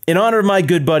in honor of my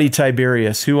good buddy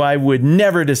Tiberius, who I would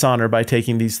never dishonor by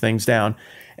taking these things down.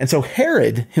 And so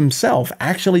Herod himself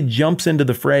actually jumps into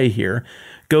the fray here,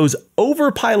 goes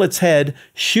over Pilate's head,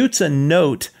 shoots a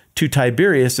note to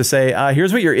Tiberius to say,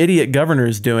 here's what your idiot governor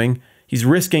is doing. He's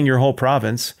risking your whole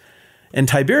province. And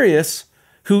Tiberius,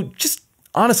 who just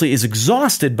honestly is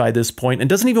exhausted by this point and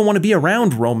doesn't even want to be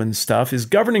around Roman stuff, is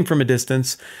governing from a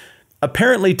distance,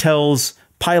 apparently tells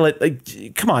Pilate,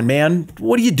 like, come on, man,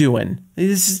 what are you doing?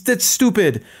 That's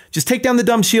stupid. Just take down the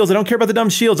dumb shields. I don't care about the dumb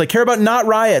shields. I care about not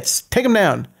riots. Take them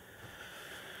down.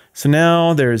 So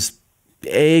now there's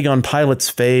egg on Pilate's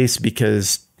face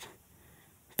because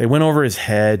they went over his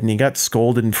head and he got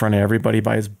scolded in front of everybody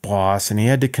by his boss and he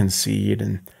had to concede.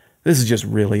 And This is just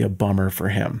really a bummer for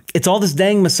him. It's all this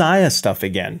dang Messiah stuff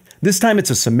again. This time it's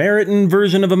a Samaritan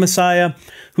version of a Messiah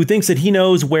who thinks that he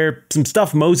knows where some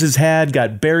stuff Moses had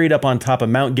got buried up on top of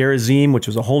Mount Gerizim, which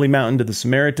was a holy mountain to the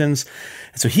Samaritans.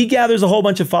 And so he gathers a whole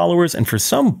bunch of followers and for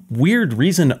some weird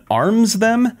reason arms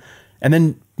them and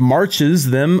then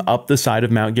marches them up the side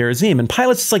of Mount Gerizim. And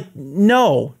Pilate's just like,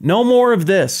 no more of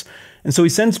this. And so he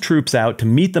sends troops out to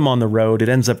meet them on the road. It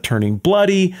ends up turning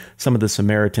bloody. Some of the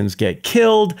Samaritans get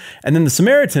killed. And then the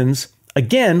Samaritans,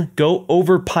 again, go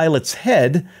over Pilate's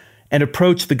head and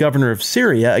approach the governor of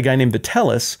Syria, a guy named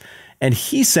Vitellius. And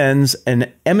he sends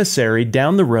an emissary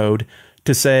down the road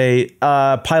to say,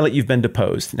 Pilate, you've been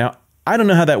deposed. Now, I don't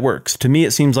know how that works. To me,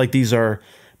 it seems like these are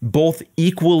both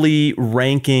equally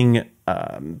ranking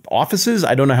offices.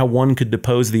 I don't know how one could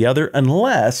depose the other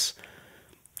unless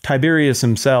Tiberius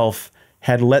himself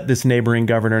had let this neighboring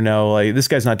governor know, like, this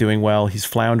guy's not doing well. He's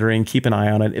floundering. Keep an eye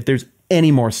on it. If there's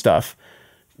any more stuff,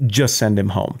 just send him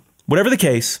home. Whatever the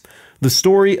case, the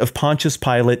story of Pontius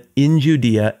Pilate in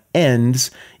Judea ends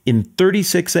in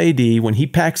 36 AD when he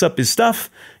packs up his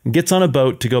stuff and gets on a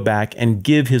boat to go back and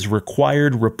give his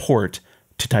required report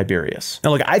to Tiberius.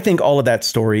 Now, look, I think all of that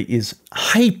story is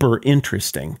hyper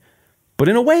interesting. But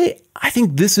in a way, I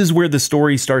think this is where the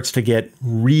story starts to get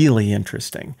really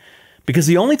interesting. Because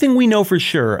the only thing we know for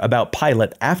sure about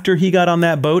Pilate after he got on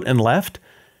that boat and left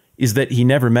is that he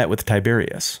never met with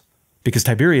Tiberius. Because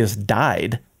Tiberius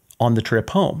died on the trip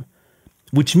home.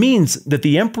 Which means that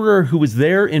the emperor who was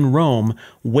there in Rome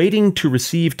waiting to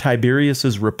receive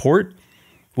Tiberius's report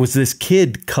was this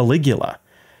kid Caligula.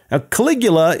 Now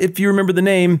Caligula, if you remember the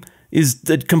name, is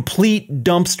the complete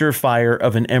dumpster fire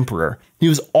of an emperor. He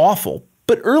was awful.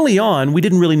 But early on, we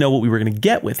didn't really know what we were going to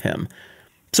get with him.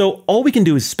 So all we can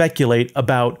do is speculate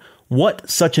about what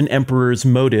such an emperor's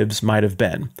motives might have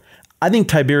been. I think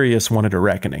Tiberius wanted a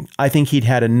reckoning. I think he'd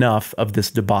had enough of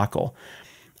this debacle.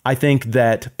 I think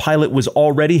that Pilate was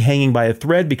already hanging by a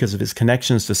thread because of his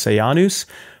connections to Sejanus.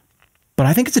 But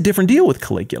I think it's a different deal with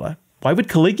Caligula. Why would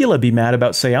Caligula be mad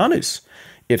about Sejanus?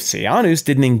 If Sejanus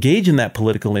didn't engage in that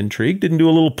political intrigue, didn't do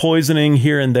a little poisoning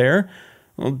here and there,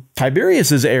 well,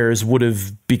 Tiberius's heirs would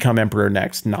have become emperor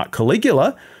next, not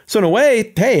Caligula. So in a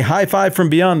way, hey, high five from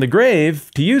beyond the grave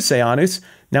to you, Sejanus.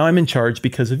 Now I'm in charge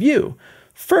because of you.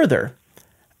 Further,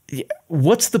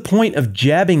 what's the point of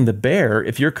jabbing the bear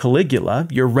if you're Caligula?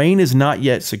 Your reign is not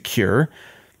yet secure.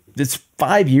 It's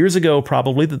 5 years ago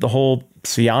probably that the whole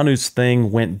Sejanus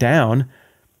thing went down.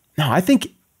 No, I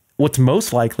think what's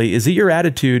most likely is that your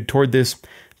attitude toward this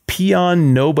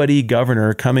peon nobody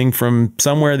governor coming from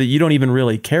somewhere that you don't even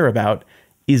really care about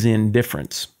is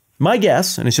indifference. My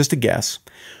guess, and it's just a guess,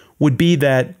 would be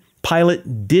that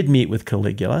Pilate did meet with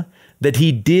Caligula, that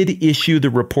he did issue the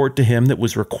report to him that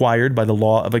was required by the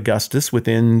law of Augustus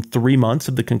within 3 months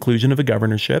of the conclusion of a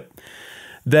governorship,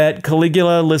 that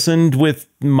Caligula listened with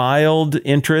mild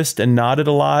interest and nodded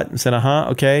a lot and said,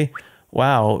 okay,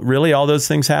 wow, really all those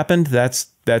things happened? That's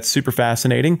super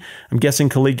fascinating. I'm guessing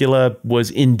Caligula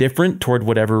was indifferent toward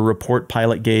whatever report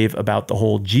Pilate gave about the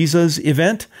whole Jesus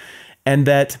event, and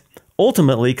that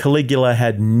ultimately Caligula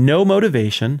had no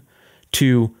motivation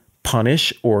to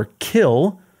punish or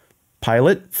kill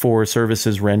Pilate for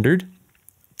services rendered.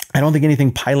 I don't think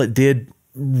anything Pilate did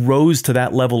rose to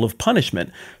that level of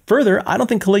punishment. Further, I don't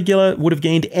think Caligula would have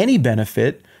gained any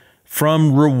benefit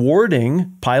from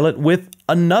rewarding Pilate with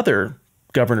another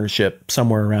governorship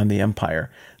somewhere around the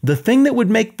empire. The thing that would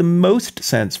make the most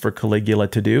sense for Caligula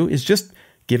to do is just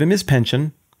give him his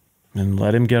pension and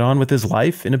let him get on with his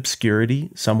life in obscurity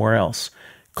somewhere else.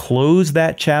 Close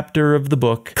that chapter of the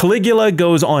book. Caligula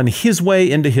goes on his way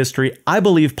into history. I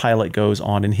believe Pilate goes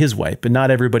on in his way, but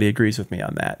not everybody agrees with me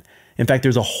on that. In fact,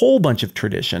 there's a whole bunch of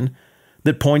tradition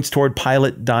that points toward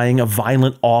Pilate dying a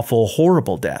violent, awful,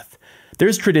 horrible death.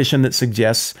 There's tradition that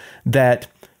suggests that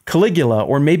Caligula,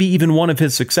 or maybe even one of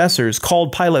his successors,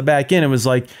 called Pilate back in and was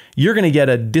like, you're going to get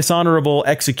a dishonorable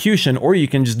execution, or you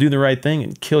can just do the right thing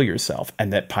and kill yourself.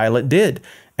 And that Pilate did.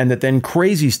 And that then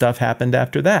crazy stuff happened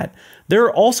after that. There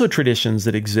are also traditions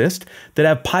that exist that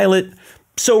have Pilate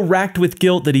so racked with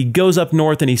guilt that he goes up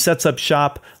north and he sets up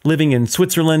shop living in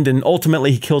Switzerland, and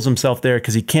ultimately he kills himself there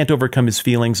because he can't overcome his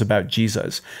feelings about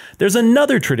Jesus. There's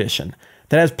another tradition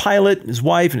that has Pilate, his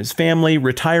wife, and his family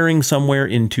retiring somewhere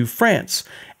into France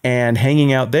and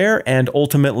hanging out there and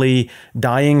ultimately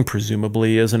dying,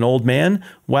 presumably as an old man,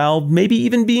 while maybe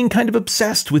even being kind of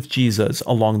obsessed with Jesus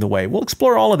along the way. We'll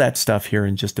explore all of that stuff here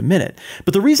in just a minute.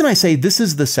 But the reason I say this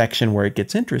is the section where it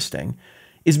gets interesting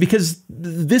is because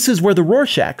this is where the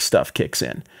Rorschach stuff kicks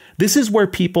in. This is where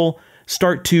people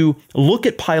start to look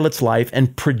at Pilate's life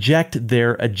and project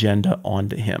their agenda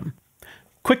onto him.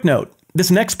 Quick note, this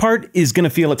next part is going to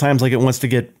feel at times like it wants to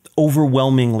get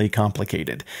overwhelmingly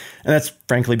complicated. And that's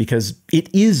frankly because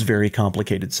it is very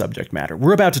complicated subject matter.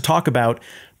 We're about to talk about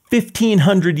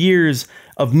 1,500 years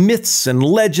of myths and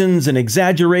legends and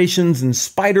exaggerations and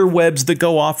spider webs that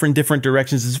go off in different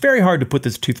directions. It's very hard to put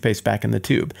this toothpaste back in the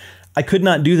tube. I could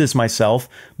not do this myself,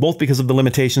 both because of the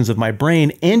limitations of my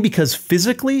brain and because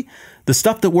physically, the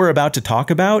stuff that we're about to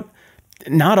talk about,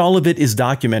 not all of it is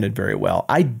documented very well.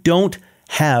 I don't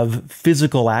have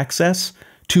physical access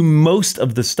to most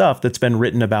of the stuff that's been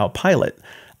written about Pilate,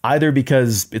 either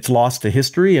because it's lost to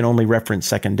history and only referenced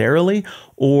secondarily,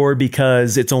 or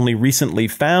because it's only recently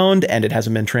found and it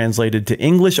hasn't been translated to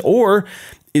English, or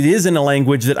it is in a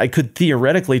language that I could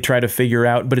theoretically try to figure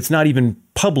out, but it's not even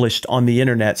published on the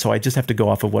internet, so I just have to go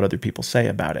off of what other people say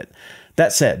about it.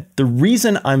 That said, the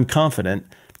reason I'm confident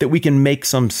that we can make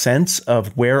some sense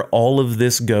of where all of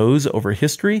this goes over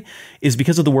history is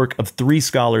because of the work of three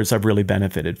scholars I've really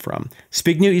benefited from.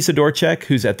 Zbigniew Isidorczyk,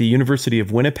 who's at the University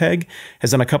of Winnipeg,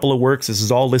 has done a couple of works, this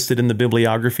is all listed in the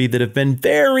bibliography, that have been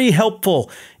very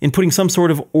helpful in putting some sort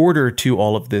of order to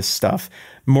all of this stuff.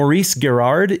 Maurice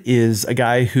Gerard is a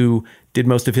guy who did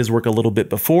most of his work a little bit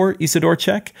before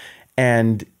Isidorczyk,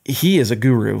 and he is a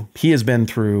guru. He has been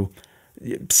through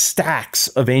stacks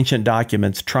of ancient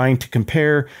documents trying to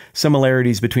compare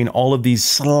similarities between all of these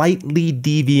slightly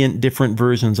deviant different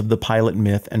versions of the Pilate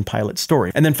myth and Pilate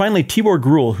story. And then finally, Tibor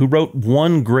Gruhl, who wrote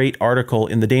one great article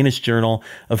in the Danish Journal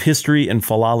of History and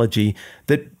Philology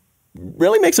that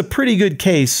really makes a pretty good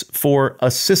case for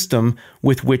a system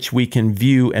with which we can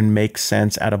view and make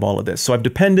sense out of all of this. So I've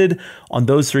depended on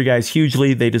those three guys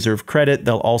hugely. They deserve credit.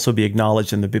 They'll also be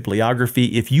acknowledged in the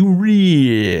bibliography. If you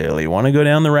really want to go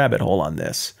down the rabbit hole on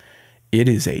this, it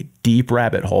is a deep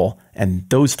rabbit hole, and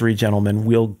those three gentlemen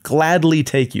will gladly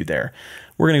take you there.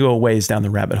 We're going to go a ways down the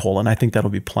rabbit hole, and I think that'll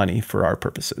be plenty for our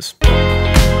purposes.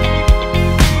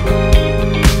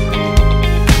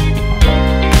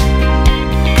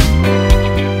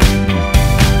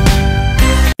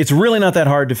 It's really not that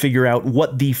hard to figure out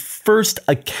what the first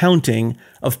accounting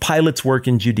of Pilate's work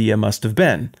in Judea must have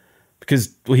been.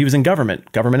 Because, well, he was in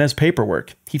government. Government has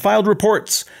paperwork. He filed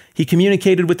reports. He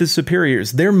communicated with his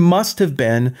superiors. There must have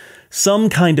been some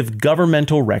kind of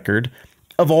governmental record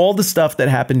of all the stuff that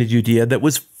happened in Judea that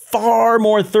was far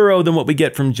more thorough than what we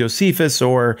get from Josephus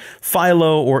or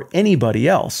Philo or anybody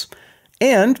else.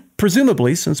 And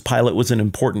presumably, since Pilate was an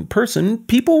important person,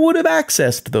 people would have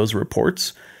accessed those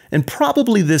reports. And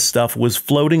probably this stuff was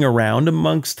floating around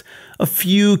amongst a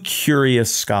few curious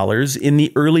scholars in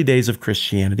the early days of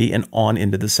Christianity and on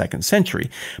into the 2nd century.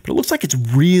 But it looks like it's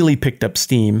really picked up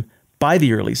steam by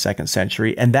the early 2nd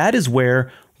century, and that is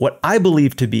where what I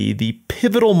believe to be the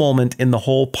pivotal moment in the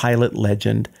whole Pilate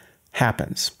legend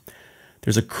happens.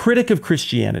 There's a critic of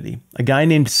Christianity, a guy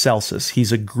named Celsus.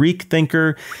 He's a Greek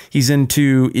thinker. He's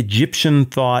into Egyptian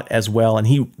thought as well, and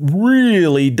he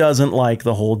really doesn't like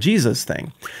the whole Jesus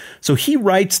thing. So he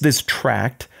writes this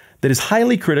tract that is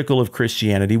highly critical of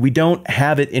Christianity. We don't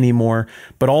have it anymore,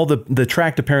 but all the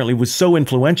tract apparently was so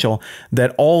influential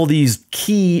that all these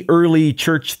key early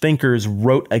church thinkers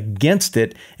wrote against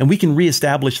it, and we can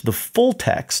reestablish the full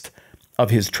text of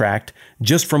his tract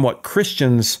just from what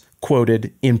Christians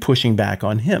quoted in pushing back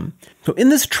on him. So in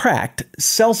this tract,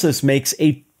 Celsus makes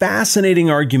a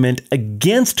fascinating argument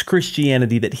against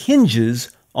Christianity that hinges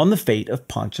on the fate of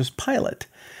Pontius Pilate.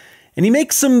 And he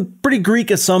makes some pretty Greek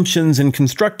assumptions in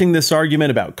constructing this argument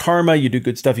about karma. You do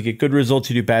good stuff, you get good results.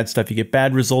 You do bad stuff, you get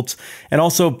bad results. And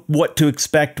also what to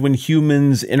expect when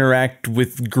humans interact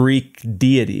with Greek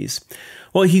deities.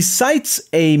 Well, he cites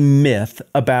a myth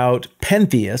about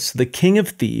Pentheus, the king of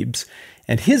Thebes,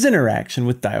 and his interaction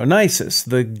with Dionysus,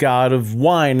 the god of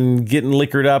wine, and getting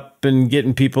liquored up and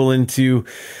getting people into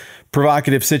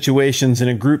provocative situations in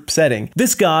a group setting.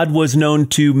 This god was known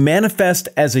to manifest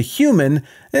as a human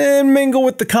and mingle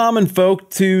with the common folk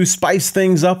to spice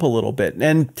things up a little bit.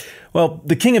 And, well,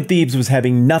 the king of Thebes was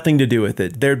having nothing to do with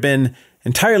it. There'd been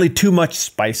entirely too much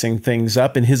spicing things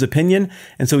up, in his opinion,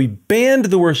 and so he banned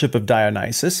the worship of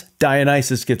Dionysus.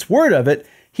 Dionysus gets word of it.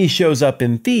 He shows up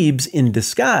in Thebes in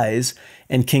disguise,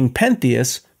 and King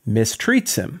Pentheus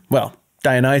mistreats him. Well,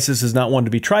 Dionysus is not one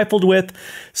to be trifled with,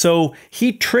 so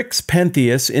he tricks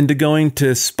Pentheus into going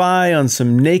to spy on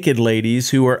some naked ladies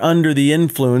who are under the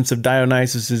influence of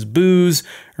Dionysus's booze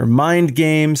or mind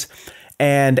games,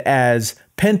 and as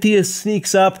Pentheus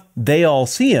sneaks up, they all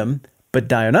see him, but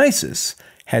Dionysus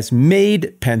has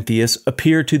made Pentheus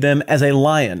appear to them as a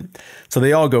lion. So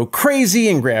they all go crazy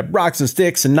and grab rocks and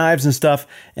sticks and knives and stuff,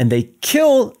 and they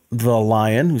kill the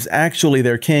lion, who's actually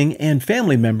their king and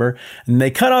family member, and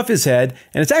they cut off his head,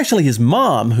 and it's actually his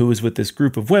mom who is with this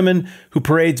group of women who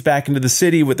parades back into the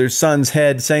city with their son's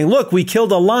head saying, "Look, we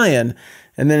killed a lion."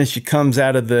 And then as she comes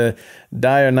out of the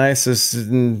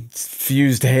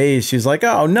Dionysus-infused haze, she's like,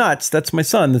 "Oh, nuts, that's my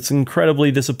son. That's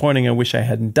incredibly disappointing. I wish I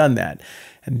hadn't done that."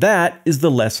 And that is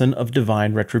the lesson of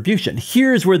divine retribution.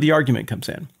 Here's where the argument comes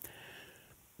in.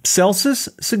 Celsus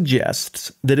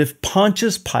suggests that if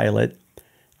Pontius Pilate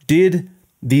did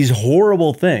these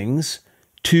horrible things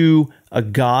to a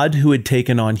God who had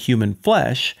taken on human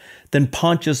flesh, then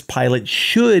Pontius Pilate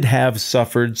should have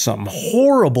suffered some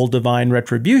horrible divine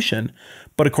retribution.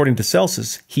 But according to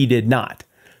Celsus, he did not.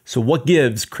 So what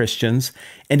gives, Christians?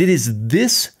 And it is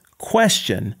this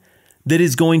question that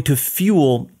is going to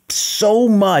fuel so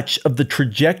much of the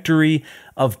trajectory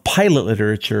of Pilate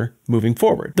literature moving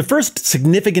forward. The first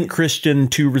significant Christian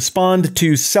to respond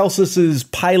to Celsus's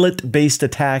Pilate-based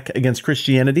attack against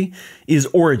Christianity is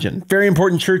Origen. Very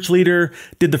important church leader,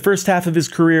 did the first half of his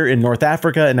career in North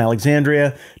Africa in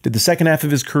Alexandria, did the second half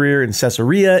of his career in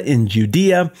Caesarea in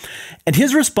Judea, and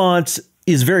his response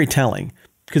is very telling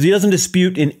because he doesn't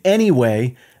dispute in any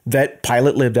way that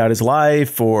Pilate lived out his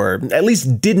life or at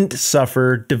least didn't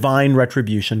suffer divine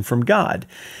retribution from God.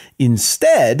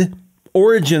 Instead,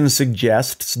 Origen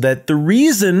suggests that the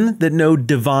reason that no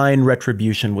divine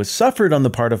retribution was suffered on the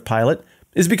part of Pilate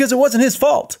is because it wasn't his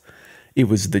fault. It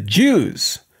was the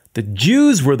Jews. The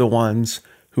Jews were the ones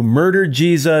who murdered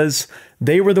Jesus.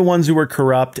 They were the ones who were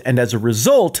corrupt, and as a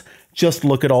result, just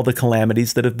look at all the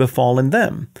calamities that have befallen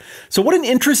them. So what an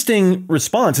interesting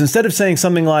response. Instead of saying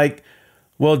something like,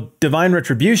 well, divine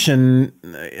retribution,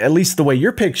 at least the way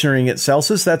you're picturing it,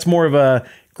 Celsus, that's more of a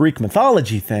Greek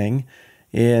mythology thing.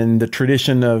 In the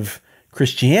tradition of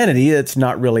Christianity, it's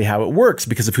not really how it works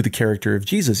because of who the character of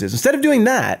Jesus is. Instead of doing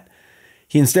that,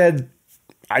 he instead,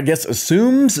 I guess,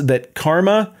 assumes that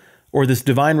karma or this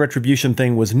divine retribution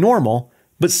thing was normal,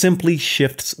 but simply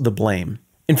shifts the blame.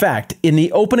 In fact, in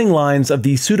the opening lines of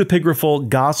the pseudepigraphal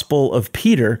Gospel of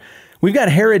Peter, we've got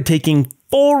Herod taking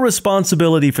full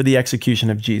responsibility for the execution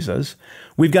of Jesus.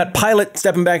 We've got Pilate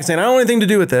stepping back and saying, "I don't want anything to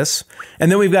do with this."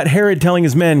 And then we've got Herod telling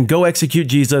his men, "Go execute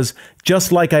Jesus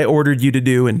just like I ordered you to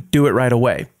do, and do it right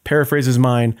away." Paraphrases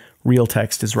mine, real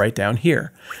text is right down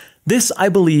here. This, I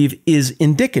believe, is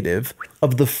indicative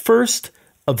of the first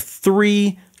of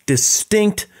three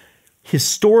distinct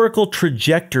historical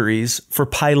trajectories for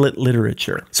Pilate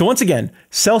literature. So once again,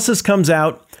 Celsus comes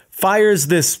out, fires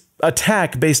this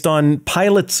attack based on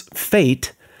Pilate's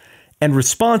fate, and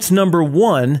response number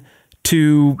one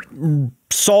to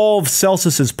solve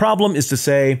Celsus's problem is to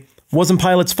say, wasn't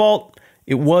Pilate's fault,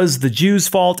 it was the Jews'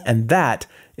 fault, and that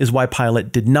is why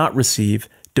Pilate did not receive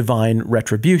divine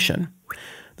retribution.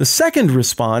 The second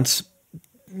response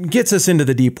gets us into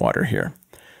the deep water here.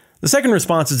 The second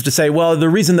response is to say, well, the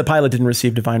reason that Pilate didn't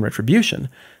receive divine retribution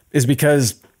is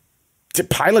because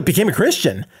Pilate became a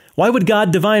Christian. Why would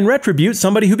God divine retribute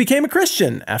somebody who became a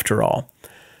Christian, after all?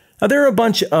 Now, there are a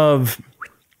bunch of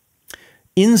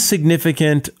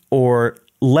insignificant or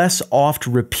less oft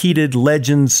repeated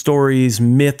legends, stories,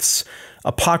 myths,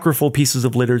 apocryphal pieces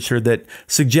of literature that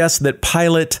suggest that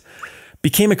Pilate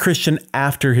became a Christian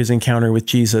after his encounter with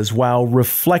Jesus while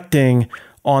reflecting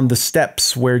on the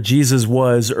steps where Jesus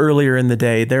was earlier in the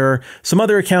day. There are some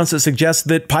other accounts that suggest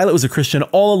that Pilate was a Christian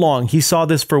all along. He saw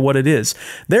this for what it is.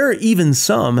 There are even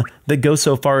some that go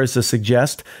so far as to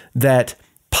suggest that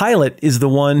Pilate is the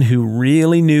one who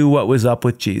really knew what was up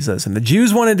with Jesus. And the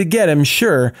Jews wanted to get him,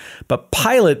 sure, but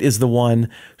Pilate is the one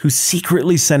who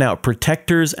secretly sent out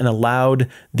protectors and allowed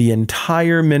the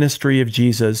entire ministry of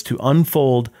Jesus to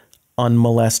unfold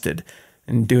unmolested.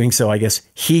 In doing so, I guess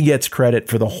he gets credit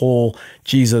for the whole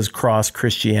Jesus cross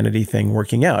Christianity thing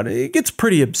working out. It gets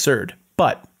pretty absurd,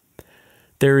 but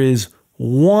there is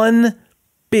one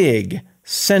big,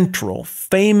 central,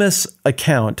 famous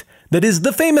account that is the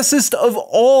famousest of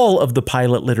all of the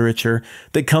Pilate literature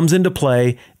that comes into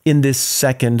play in this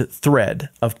second thread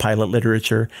of Pilate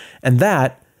literature, and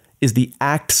that is the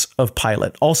Acts of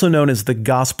Pilate, also known as the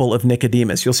Gospel of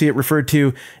Nicodemus. You'll see it referred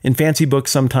to in fancy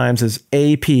books sometimes as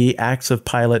AP, Acts of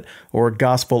Pilate, or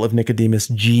Gospel of Nicodemus,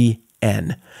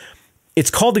 GN.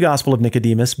 It's called the Gospel of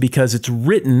Nicodemus because it's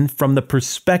written from the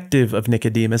perspective of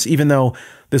Nicodemus, even though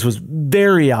this was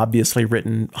very obviously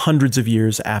written hundreds of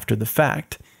years after the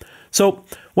fact. So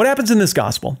what happens in this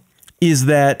gospel is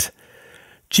that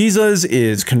Jesus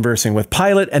is conversing with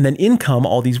Pilate, and then in come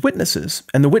all these witnesses.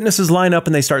 And the witnesses line up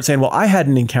and they start saying, well, I had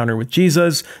an encounter with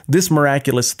Jesus. This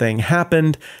miraculous thing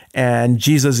happened, and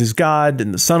Jesus is God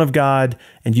and the Son of God,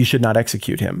 and you should not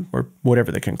execute him, or whatever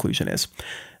the conclusion is.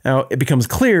 Now, it becomes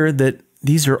clear that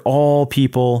these are all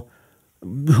people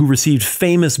who received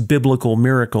famous biblical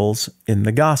miracles in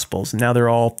the Gospels. Now they're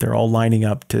all lining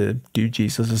up to do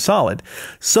Jesus a solid.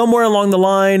 Somewhere along the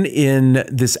line in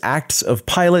this Acts of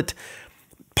Pilate,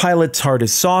 Pilate's heart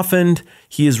is softened.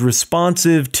 He is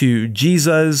responsive to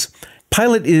Jesus.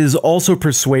 Pilate is also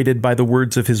persuaded by the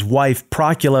words of his wife,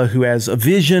 Procula, who has a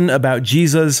vision about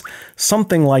Jesus.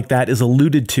 Something like that is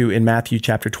alluded to in Matthew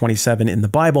chapter 27 in the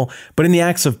Bible. But in the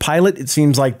Acts of Pilate, it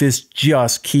seems like this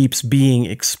just keeps being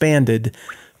expanded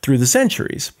through the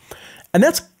centuries. And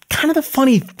that's kind of the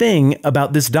funny thing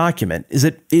about this document, is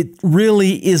that it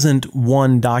really isn't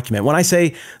one document. When I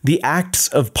say the Acts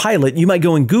of Pilate, you might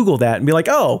go and Google that and be like,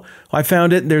 oh, I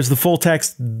found it. There's the full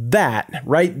text. That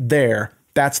right there.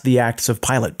 That's the Acts of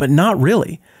Pilate, but not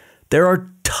really. There are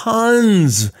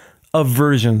tons of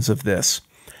versions of this.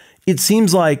 It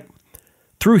seems like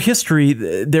through history,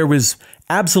 there was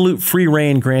absolute free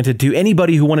reign granted to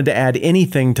anybody who wanted to add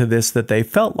anything to this that they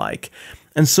felt like.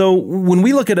 And so when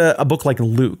we look at a book like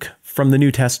Luke from the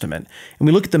New Testament, and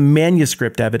we look at the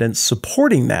manuscript evidence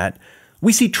supporting that,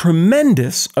 we see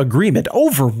tremendous agreement,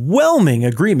 overwhelming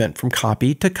agreement from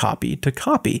copy to copy to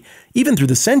copy, even through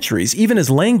the centuries, even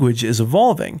as language is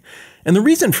evolving. And the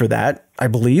reason for that, I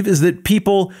believe, is that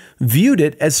people viewed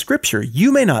it as scripture.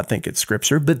 You may not think it's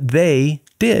scripture, but they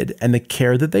did, and the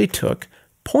care that they took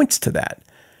points to that.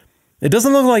 It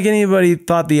doesn't look like anybody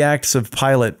thought the Acts of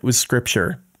Pilate was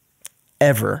scripture,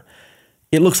 ever.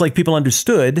 It looks like people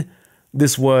understood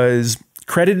this was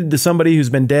credited to somebody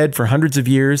who's been dead for hundreds of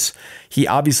years. He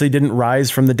obviously didn't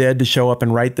rise from the dead to show up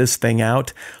and write this thing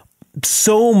out.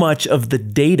 So much of the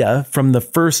data from the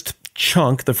first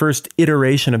chunk, the first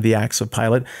iteration of the Acts of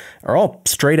Pilate, are all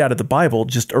straight out of the Bible,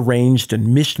 just arranged and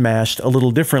mishmashed a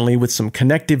little differently with some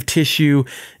connective tissue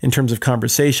in terms of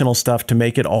conversational stuff to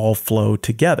make it all flow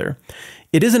together.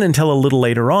 It isn't until a little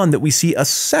later on that we see a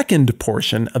second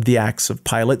portion of the Acts of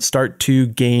Pilate start to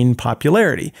gain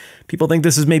popularity. People think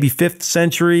this is maybe 5th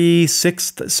century,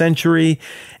 6th century.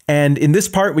 And in this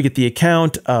part, we get the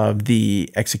account of the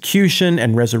execution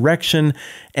and resurrection,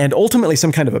 and ultimately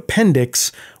some kind of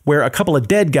appendix where a couple of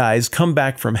dead guys come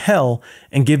back from hell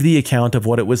and give the account of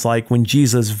what it was like when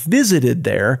Jesus visited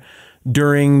there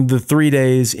during the 3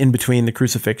 days in between the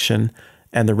crucifixion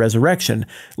and the resurrection.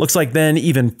 Looks like then,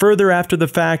 even further after the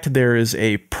fact, there is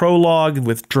a prologue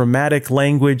with dramatic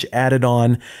language added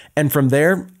on. And from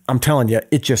there, I'm telling you,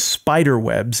 it just spider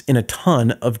webs in a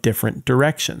ton of different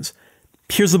directions.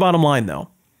 Here's the bottom line, though.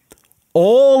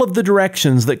 All of the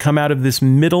directions that come out of this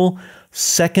middle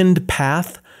second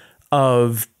path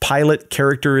of Pilate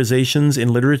characterizations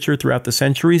in literature throughout the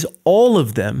centuries, all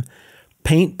of them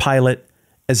paint Pilate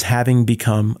as having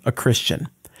become a Christian.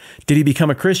 Did he become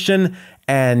a Christian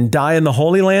and die in the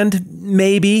Holy Land?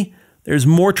 Maybe. There's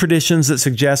more traditions that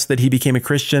suggest that he became a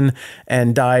Christian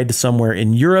and died somewhere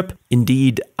in Europe.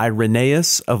 Indeed,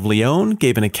 Irenaeus of Lyon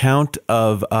gave an account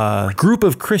of a group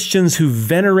of Christians who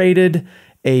venerated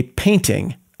a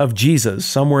painting of Jesus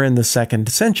somewhere in the 2nd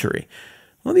century.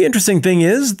 Well, the interesting thing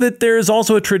is that there's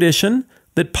also a tradition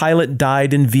that Pilate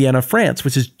died in Vienna, France,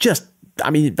 which is just,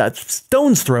 that's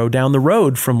stone's throw down the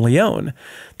road from Lyon.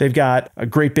 They've got a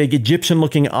great big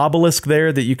Egyptian-looking obelisk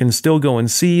there that you can still go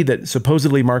and see that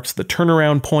supposedly marks the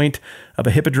turnaround point of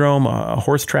a hippodrome, a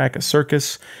horse track, a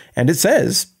circus. And it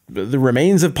says the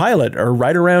remains of Pilate are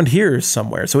right around here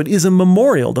somewhere. So it is a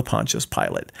memorial to Pontius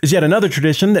Pilate. There's yet another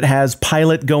tradition that has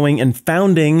Pilate going and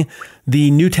founding the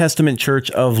New Testament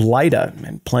church of Lydda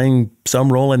and playing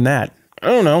some role in that. I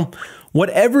don't know.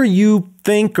 Whatever you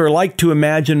think or like to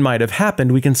imagine might have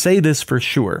happened, we can say this for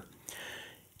sure.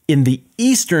 In the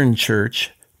Eastern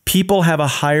Church, people have a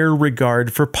higher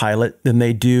regard for Pilate than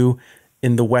they do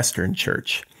in the Western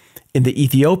Church. In the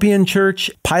Ethiopian Church,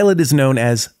 Pilate is known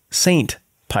as Saint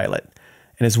Pilate,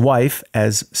 and his wife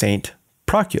as Saint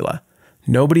Procula.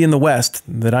 Nobody in the West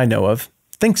that I know of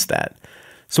thinks that.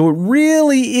 So it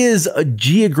really is a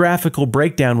geographical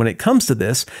breakdown when it comes to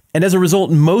this. And as a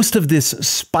result, most of this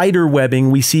spider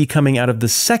webbing we see coming out of the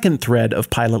second thread of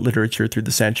Pilate literature through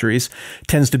the centuries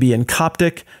tends to be in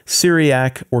Coptic,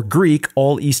 Syriac, or Greek,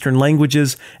 all Eastern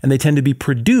languages, and they tend to be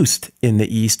produced in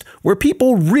the East, where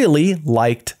people really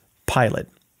liked Pilate.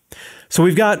 So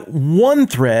we've got one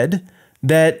thread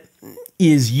that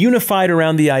is unified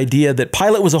around the idea that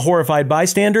Pilate was a horrified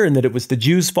bystander and that it was the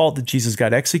Jews' fault that Jesus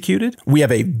got executed. We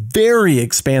have a very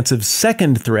expansive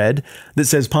second thread that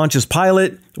says Pontius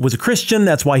Pilate was a Christian,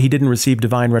 that's why he didn't receive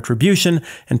divine retribution,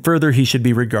 and further, he should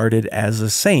be regarded as a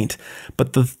saint.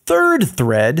 But the third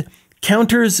thread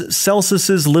counters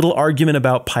Celsus's little argument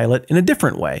about Pilate in a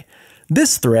different way.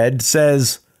 This thread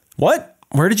says, what?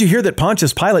 where did you hear that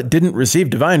Pontius Pilate didn't receive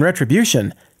divine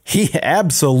retribution? He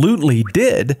absolutely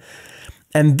did.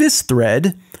 And this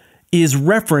thread is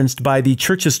referenced by the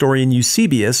church historian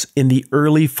Eusebius in the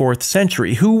early 4th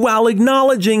century, who, while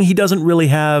acknowledging he doesn't really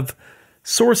have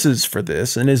sources for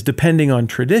this and is depending on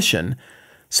tradition,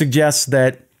 suggests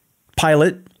that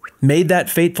Pilate made that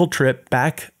fateful trip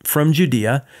back from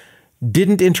Judea,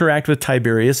 didn't interact with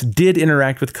Tiberius, did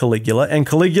interact with Caligula, and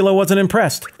Caligula wasn't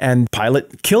impressed, and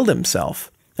Pilate killed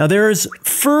himself. Now, there is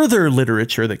further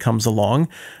literature that comes along.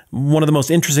 One of the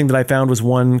most interesting that I found was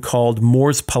one called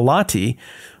Mors Pilati,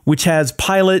 which has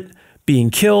Pilate being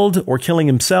killed or killing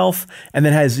himself, and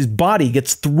then has his body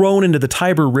gets thrown into the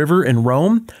Tiber River in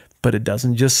Rome. But it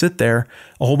doesn't just sit there.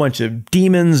 A whole bunch of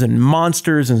demons and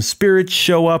monsters and spirits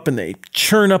show up, and they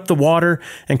churn up the water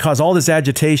and cause all this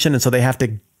agitation, and so they have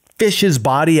to fish his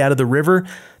body out of the river.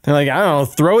 They're like, I don't know,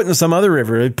 throw it in some other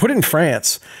river. Put it in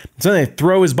France. So they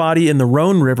throw his body in the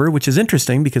Rhone River, which is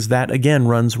interesting because that, again,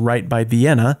 runs right by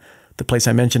Vienna, the place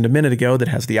I mentioned a minute ago that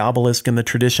has the obelisk and the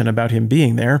tradition about him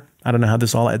being there. I don't know how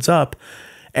this all adds up.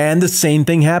 And the same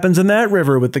thing happens in that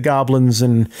river with the goblins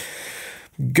and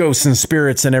ghosts and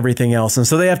spirits and everything else. And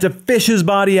so they have to fish his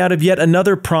body out of yet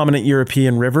another prominent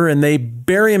European river, and they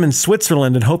bury him in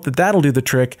Switzerland and hope that that'll do the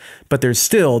trick. But there's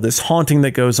still this haunting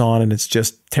that goes on, and it's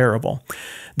just terrible.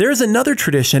 There's another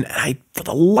tradition, and I, for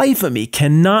the life of me,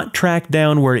 cannot track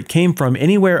down where it came from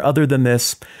anywhere other than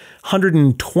this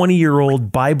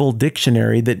 120-year-old Bible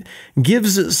dictionary that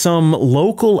gives some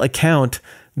local account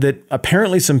that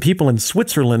apparently some people in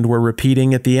Switzerland were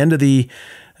repeating at the end of the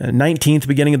 19th,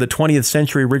 beginning of the 20th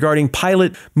century, regarding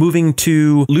Pilate moving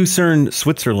to Lucerne,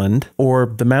 Switzerland,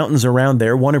 or the mountains around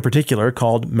there, one in particular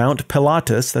called Mount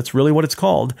Pilatus. That's really what it's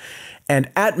called.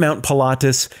 And at Mount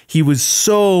Pilatus, he was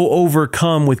so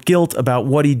overcome with guilt about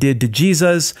what he did to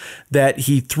Jesus that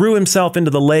he threw himself into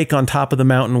the lake on top of the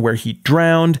mountain where he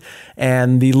drowned.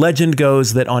 And the legend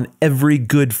goes that on every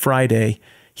Good Friday,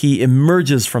 he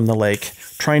emerges from the lake,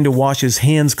 trying to wash his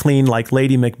hands clean like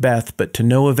Lady Macbeth, but to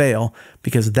no avail,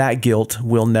 because that guilt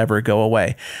will never go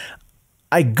away.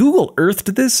 I Google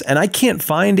Earthed this, and I can't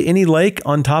find any lake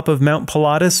on top of Mount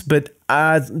Pilatus, but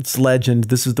it's legend.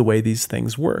 This is the way these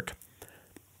things work.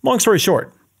 Long story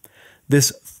short,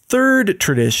 this third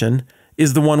tradition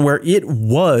is the one where it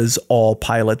was all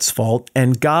Pilate's fault,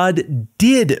 and God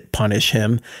did punish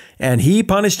him, and he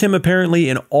punished him apparently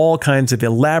in all kinds of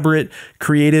elaborate,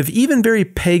 creative, even very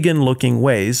pagan-looking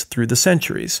ways through the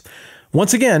centuries.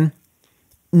 Once again,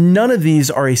 none of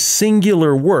these are a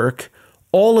singular work,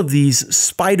 all of these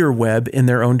spiderweb in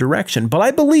their own direction. But I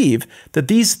believe that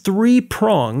these three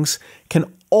prongs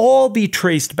can all be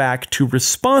traced back to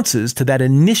responses to that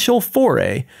initial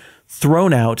foray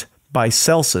thrown out by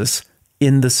Celsus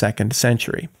in the 2nd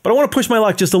century. But I want to push my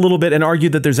luck just a little bit and argue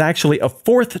that there's actually a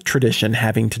fourth tradition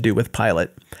having to do with Pilate.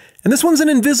 And this one's an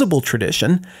invisible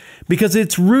tradition because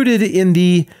it's rooted in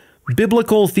the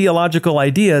biblical theological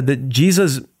idea that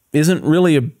Jesus isn't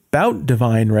really about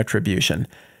divine retribution.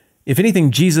 If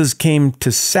anything, Jesus came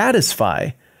to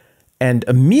satisfy and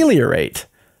ameliorate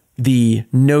the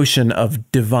notion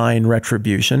of divine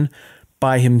retribution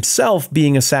by himself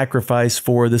being a sacrifice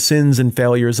for the sins and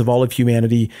failures of all of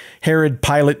humanity. Herod,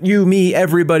 Pilate, you, me,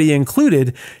 everybody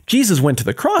included. Jesus went to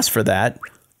the cross for that.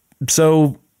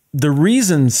 So the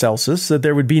reason, Celsus, that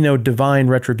there would be no divine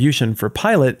retribution for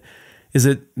Pilate is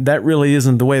that that really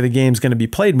isn't the way the game's going to be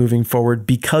played moving forward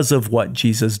because of what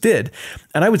Jesus did.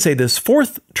 And I would say this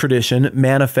fourth tradition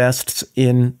manifests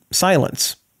in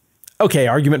silence. Okay,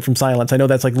 argument from silence. I know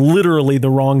that's like literally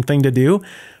the wrong thing to do,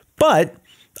 but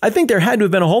I think there had to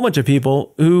have been a whole bunch of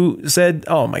people who said,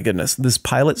 oh my goodness, this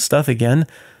Pilate stuff again,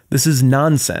 this is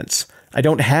nonsense. I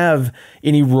don't have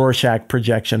any Rorschach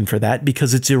projection for that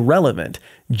because it's irrelevant.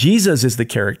 Jesus is the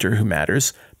character who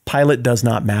matters. Pilate does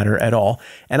not matter at all.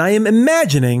 And I am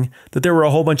imagining that there were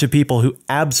a whole bunch of people who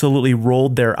absolutely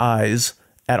rolled their eyes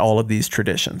at all of these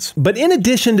traditions. But in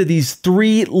addition to these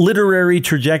three literary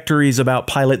trajectories about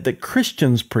Pilate that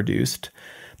Christians produced,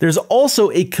 there's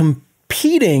also a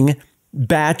competing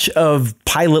batch of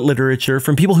Pilate literature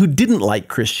from people who didn't like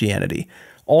Christianity,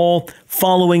 all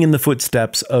following in the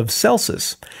footsteps of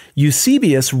Celsus.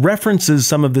 Eusebius references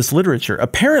some of this literature.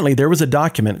 Apparently, there was a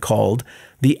document called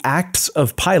the Acts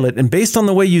of Pilate, and based on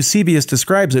the way Eusebius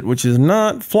describes it, which is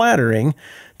not flattering,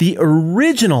 the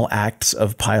original Acts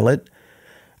of Pilate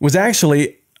was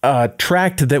actually a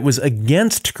tract that was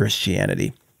against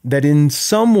Christianity, that in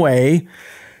some way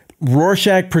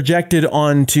Rorschach projected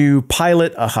onto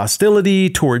Pilate a hostility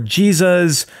toward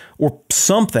Jesus or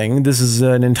something. This is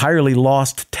an entirely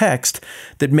lost text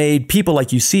that made people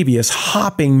like Eusebius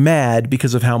hopping mad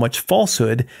because of how much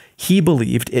falsehood he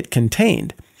believed it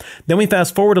contained. Then we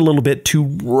fast forward a little bit to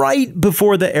right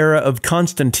before the era of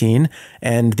Constantine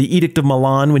and the Edict of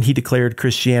Milan, when he declared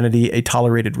Christianity a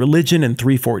tolerated religion in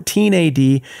 314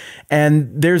 AD.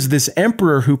 And there's this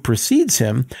emperor who precedes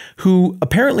him, who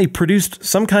apparently produced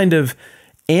some kind of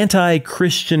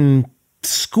anti-Christian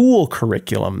school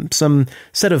curriculum, some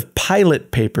set of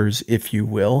Pilate papers, if you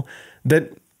will,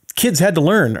 that kids had to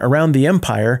learn around the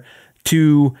empire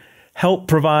to help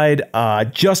provide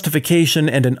justification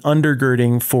and an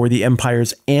undergirding for the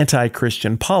empire's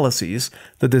anti-Christian policies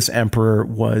that this emperor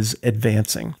was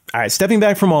advancing. All right, stepping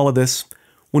back from all of this,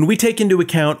 when we take into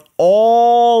account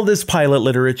all this Pilate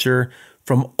literature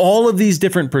from all of these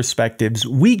different perspectives,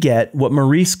 we get what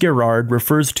Maurice Gerard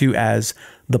refers to as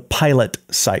the Pilate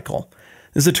cycle.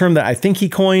 This is a term that I think he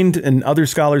coined, and other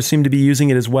scholars seem to be using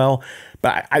it as well,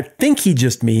 but I think he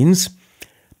just means,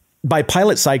 by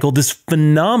Pilate cycle, this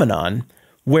phenomenon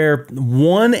where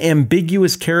one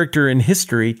ambiguous character in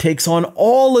history takes on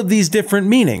all of these different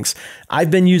meanings. I've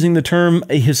been using the term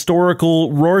a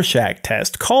historical Rorschach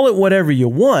test. Call it whatever you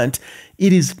want.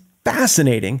 It is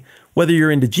fascinating, whether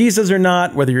you're into Jesus or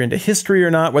not, whether you're into history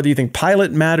or not, whether you think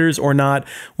Pilate matters or not,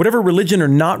 whatever religion or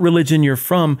not religion you're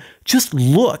from, just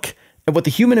look at what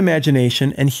the human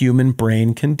imagination and human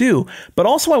brain can do. But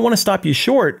also, I want to stop you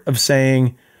short of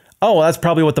saying, oh, well, that's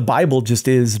probably what the Bible just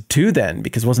is too then,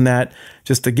 because wasn't that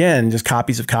just, again, just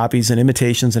copies of copies and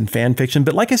imitations and fan fiction?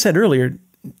 But like I said earlier,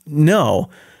 no,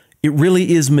 it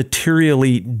really is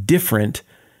materially different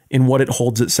in what it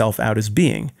holds itself out as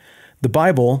being. The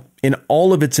Bible, in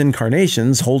all of its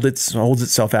incarnations, holds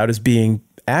itself out as being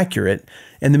accurate.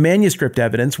 And the manuscript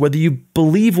evidence, whether you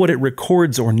believe what it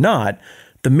records or not,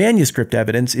 the manuscript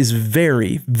evidence is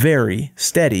very, very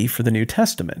steady for the New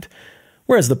Testament.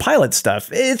 Whereas the Pilate stuff,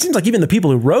 it seems like even the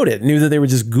people who wrote it knew that they were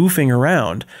just goofing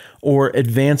around or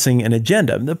advancing an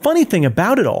agenda. The funny thing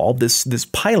about it all, this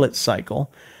Pilate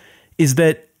cycle, is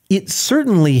that it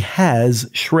certainly has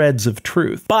shreds of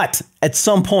truth. But at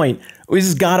some point, we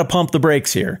just got to pump the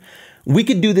brakes here. We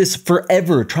could do this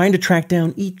forever, trying to track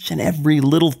down each and every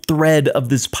little thread of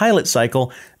this Pilate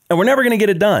cycle, and we're never going to get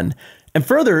it done. And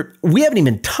further, we haven't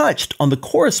even touched on the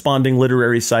corresponding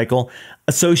literary cycle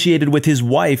associated with his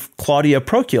wife, Claudia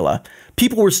Procula.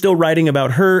 People were still writing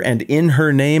about her and in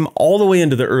her name all the way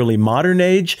into the early modern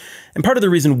age. And part of the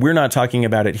reason we're not talking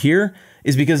about it here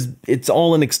is because it's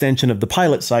all an extension of the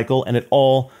Pilate cycle, and it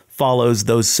all follows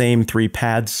those same three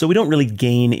paths, so we don't really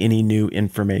gain any new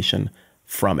information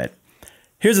from it.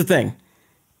 Here's the thing.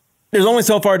 There's only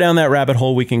so far down that rabbit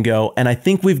hole we can go, and I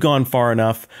think we've gone far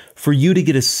enough for you to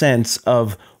get a sense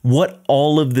of what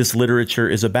all of this literature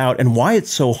is about and why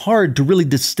it's so hard to really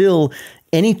distill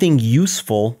anything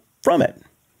useful from it.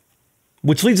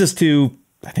 Which leads us to,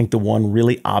 I think, the one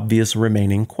really obvious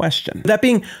remaining question. That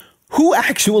being, who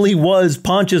actually was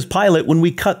Pontius Pilate when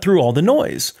we cut through all the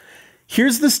noise?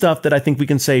 Here's the stuff that I think we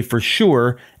can say for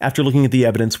sure after looking at the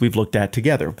evidence we've looked at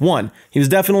together. One, he was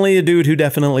definitely a dude who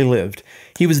definitely lived.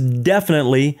 He was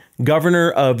definitely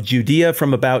governor of Judea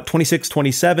from about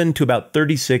 26-27 to about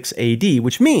 36 AD,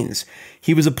 which means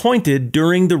he was appointed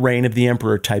during the reign of the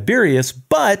Emperor Tiberius,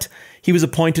 but he was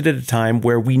appointed at a time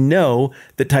where we know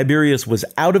that Tiberius was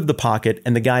out of the pocket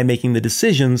and the guy making the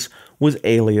decisions was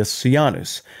Aelius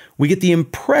Sejanus. We get the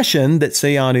impression that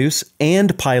Sejanus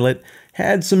and Pilate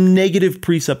had some negative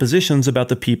presuppositions about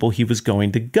the people he was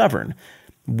going to govern.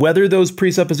 Whether those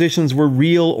presuppositions were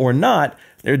real or not,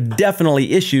 there are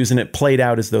definitely issues, and it played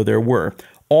out as though there were.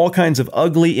 All kinds of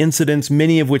ugly incidents,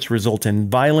 many of which result in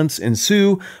violence,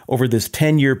 ensue over this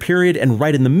 10-year period, and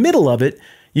right in the middle of it,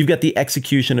 you've got the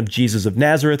execution of Jesus of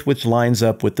Nazareth, which lines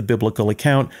up with the biblical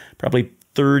account, probably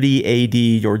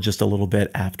 30 AD or just a little bit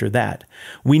after that.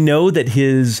 We know that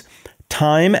his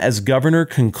time as governor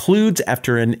concludes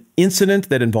after an incident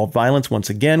that involved violence once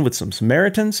again with some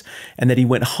Samaritans, and that he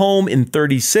went home in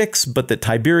 36, but that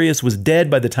Tiberius was dead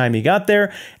by the time he got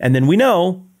there. And then we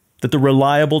know that the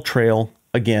reliable trail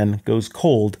again goes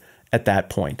cold at that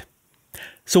point.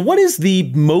 So what is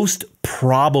the most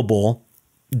probable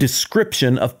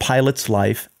description of Pilate's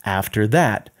life after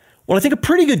that? Well, I think a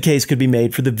pretty good case could be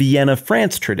made for the Vienna,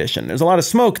 France tradition. There's a lot of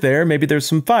smoke there. Maybe there's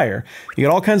some fire. You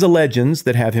got all kinds of legends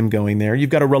that have him going there.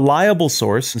 You've got a reliable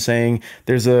source saying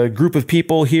there's a group of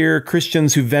people here,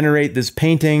 Christians, who venerate this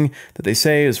painting that they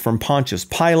say is from Pontius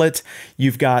Pilate.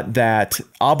 You've got that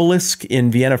obelisk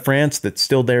in Vienna, France that's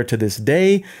still there to this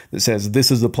day that says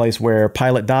this is the place where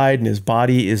Pilate died and his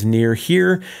body is near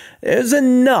here. There's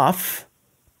enough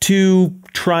to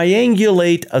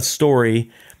triangulate a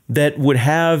story that would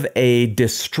have a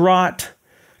distraught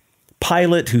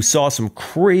Pilate who saw some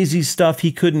crazy stuff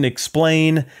he couldn't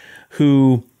explain,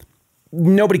 who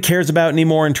nobody cares about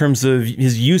anymore in terms of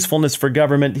his usefulness for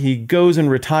government. He goes and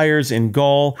retires in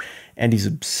Gaul, and he's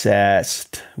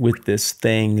obsessed with this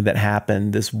thing that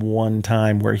happened this one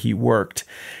time where he worked.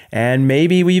 And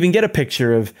maybe we even get a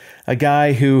picture of a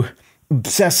guy who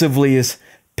obsessively is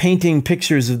painting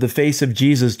pictures of the face of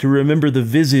Jesus to remember the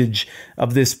visage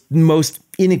of this most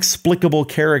inexplicable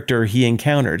character he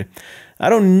encountered. I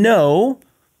don't know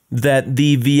that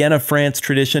the Vienna, France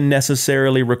tradition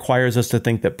necessarily requires us to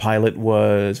think that Pilate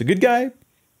was a good guy,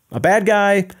 a bad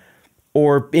guy,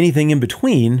 or anything in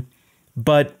between,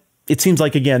 but it seems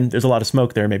like, again, there's a lot of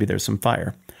smoke there. Maybe there's some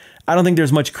fire. I don't think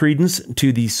there's much credence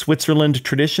to the Switzerland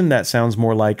tradition. That sounds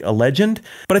more like a legend.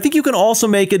 But I think you can also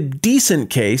make a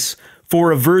decent case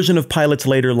for a version of Pilate's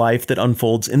later life that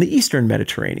unfolds in the Eastern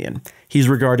Mediterranean. He's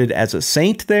regarded as a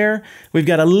saint there. We've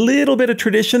got a little bit of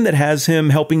tradition that has him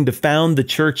helping to found the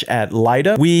church at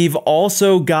Lydda. We've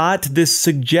also got this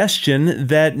suggestion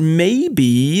that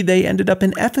maybe they ended up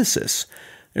in Ephesus.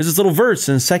 There's this little verse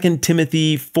in 2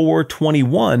 Timothy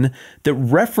 4:21 that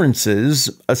references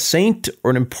a saint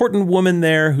or an important woman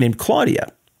there named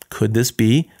Claudia. Could this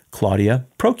be Claudia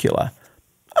Procula?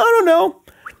 I don't know.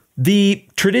 The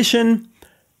tradition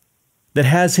that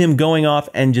has him going off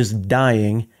and just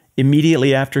dying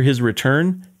immediately after his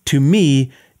return, to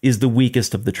me, is the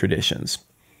weakest of the traditions.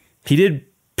 He did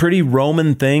pretty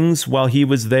Roman things while he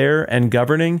was there and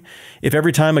governing. If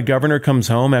every time a governor comes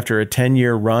home after a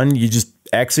 10-year run, you just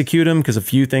execute him because a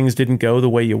few things didn't go the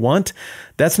way you want,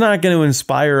 that's not going to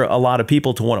inspire a lot of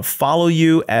people to want to follow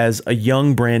you as a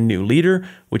young, brand new leader,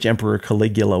 which Emperor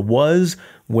Caligula was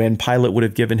when Pilate would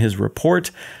have given his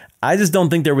report. I just don't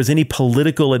think there was any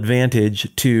political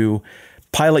advantage to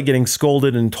Pilate getting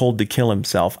scolded and told to kill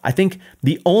himself. I think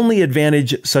the only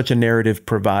advantage such a narrative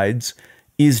provides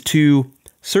is to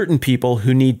certain people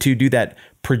who need to do that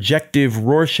projective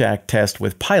Rorschach test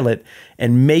with Pilate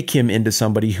and make him into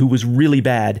somebody who was really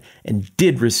bad and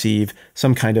did receive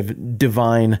some kind of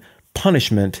divine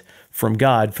punishment from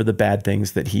God for the bad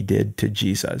things that he did to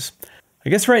Jesus.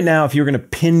 I guess right now, if you were going to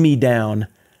pin me down,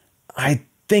 I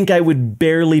think I would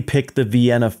barely pick the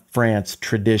Vienna, France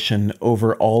tradition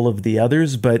over all of the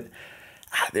others, but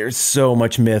there's so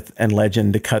much myth and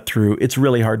legend to cut through. It's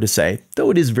really hard to say, though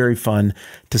it is very fun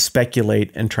to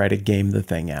speculate and try to game the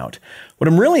thing out. What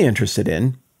I'm really interested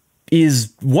in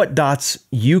is what dots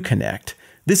you connect.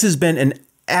 This has been an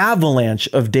avalanche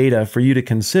of data for you to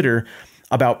consider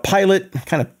about Pilate,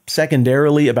 kind of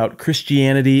secondarily about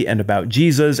Christianity and about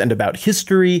Jesus and about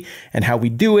history and how we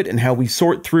do it and how we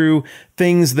sort through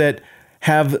things that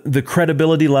have the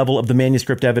credibility level of the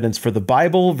manuscript evidence for the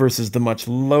Bible versus the much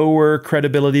lower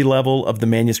credibility level of the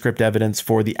manuscript evidence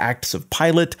for the Acts of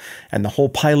Pilate and the whole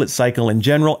Pilate cycle in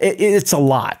general. It's a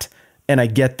lot, and I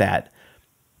get that.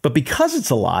 But because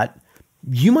it's a lot,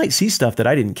 you might see stuff that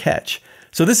I didn't catch.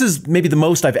 So this is maybe the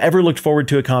most I've ever looked forward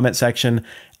to a comment section.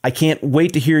 I can't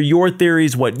wait to hear your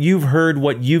theories, what you've heard,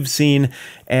 what you've seen,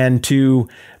 and to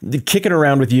kick it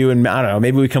around with you. And I don't know,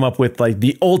 maybe we come up with like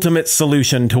the ultimate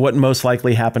solution to what most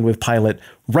likely happened with Pilate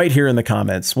right here in the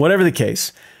comments. Whatever the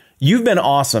case, you've been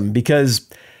awesome because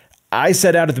I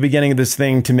set out at the beginning of this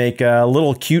thing to make a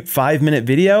little cute 5-minute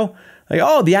video. Like,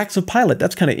 oh, the Acts of Pilate,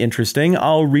 that's kind of interesting.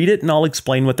 I'll read it and I'll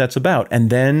explain what that's about. And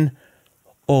then,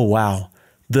 oh, wow.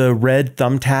 The red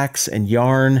thumbtacks and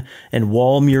yarn and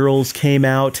wall murals came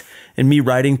out, and me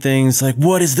writing things like,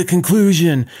 what is the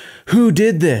conclusion? Who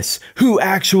did this? Who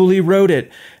actually wrote it?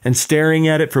 And staring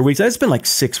at it for weeks. It's been like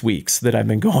 6 weeks that I've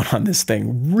been going on this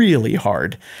thing really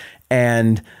hard.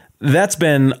 And that's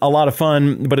been a lot of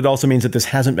fun, but it also means that this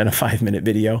hasn't been a 5-minute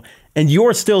video, and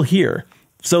you're still here.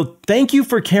 So thank you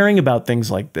for caring about things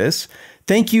like this.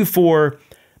 Thank you for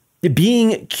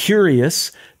being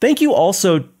curious. Thank you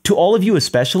also to all of you,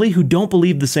 especially who don't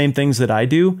believe the same things that I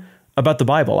do about the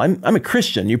Bible. I'm a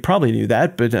Christian. You probably knew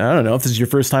that, but I don't know if this is your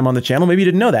first time on the channel. Maybe you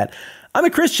didn't know that. I'm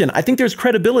a Christian. I think there's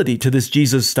credibility to this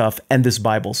Jesus stuff and this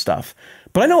Bible stuff.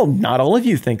 But I know not all of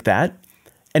you think that.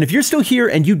 And if you're still here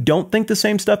and you don't think the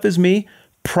same stuff as me,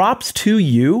 props to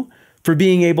you for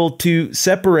being able to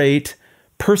separate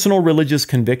personal religious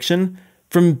conviction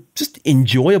from just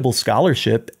enjoyable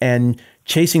scholarship and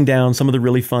chasing down some of the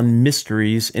really fun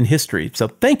mysteries in history. So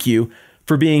thank you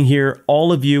for being here,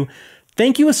 all of you.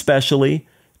 Thank you especially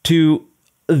to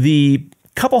the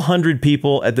couple hundred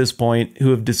people at this point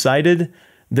who have decided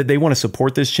that they want to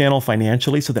support this channel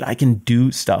financially so that I can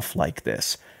do stuff like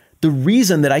this. The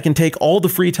reason that I can take all the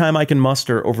free time I can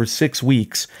muster over 6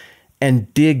 weeks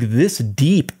and dig this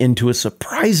deep into a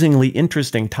surprisingly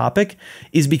interesting topic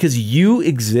is because you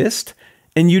exist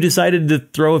and you decided to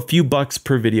throw a few bucks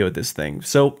per video at this thing.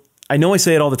 So I know I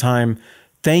say it all the time.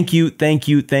 Thank you, thank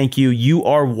you, thank you. You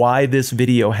are why this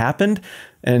video happened.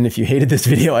 And if you hated this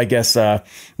video, I guess that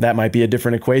might be a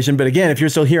different equation. But again, if you're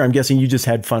still here, I'm guessing you just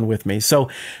had fun with me. So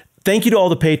thank you to all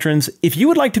the patrons. If you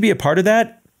would like to be a part of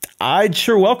that, I'd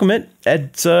sure welcome it.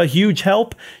 It's a huge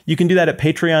help. You can do that at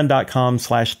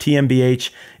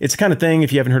patreon.com/TMBH. It's the kind of thing,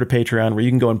 if you haven't heard of Patreon, where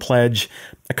you can go and pledge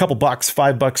a couple bucks,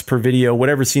 $5 per video,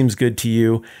 whatever seems good to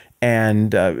you,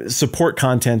 and support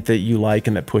content that you like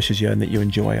and that pushes you and that you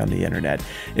enjoy on the internet.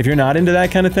 If you're not into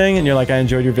that kind of thing and you're like, I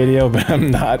enjoyed your video, but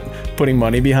I'm not putting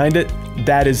money behind it,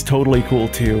 that is totally cool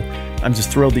too. I'm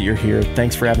just thrilled that you're here.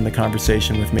 Thanks for having the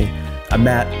conversation with me. I'm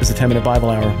Matt. This is a 10-Minute Bible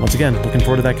Hour. Once again, looking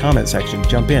forward to that comment section.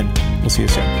 Jump in. We'll see you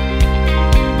soon.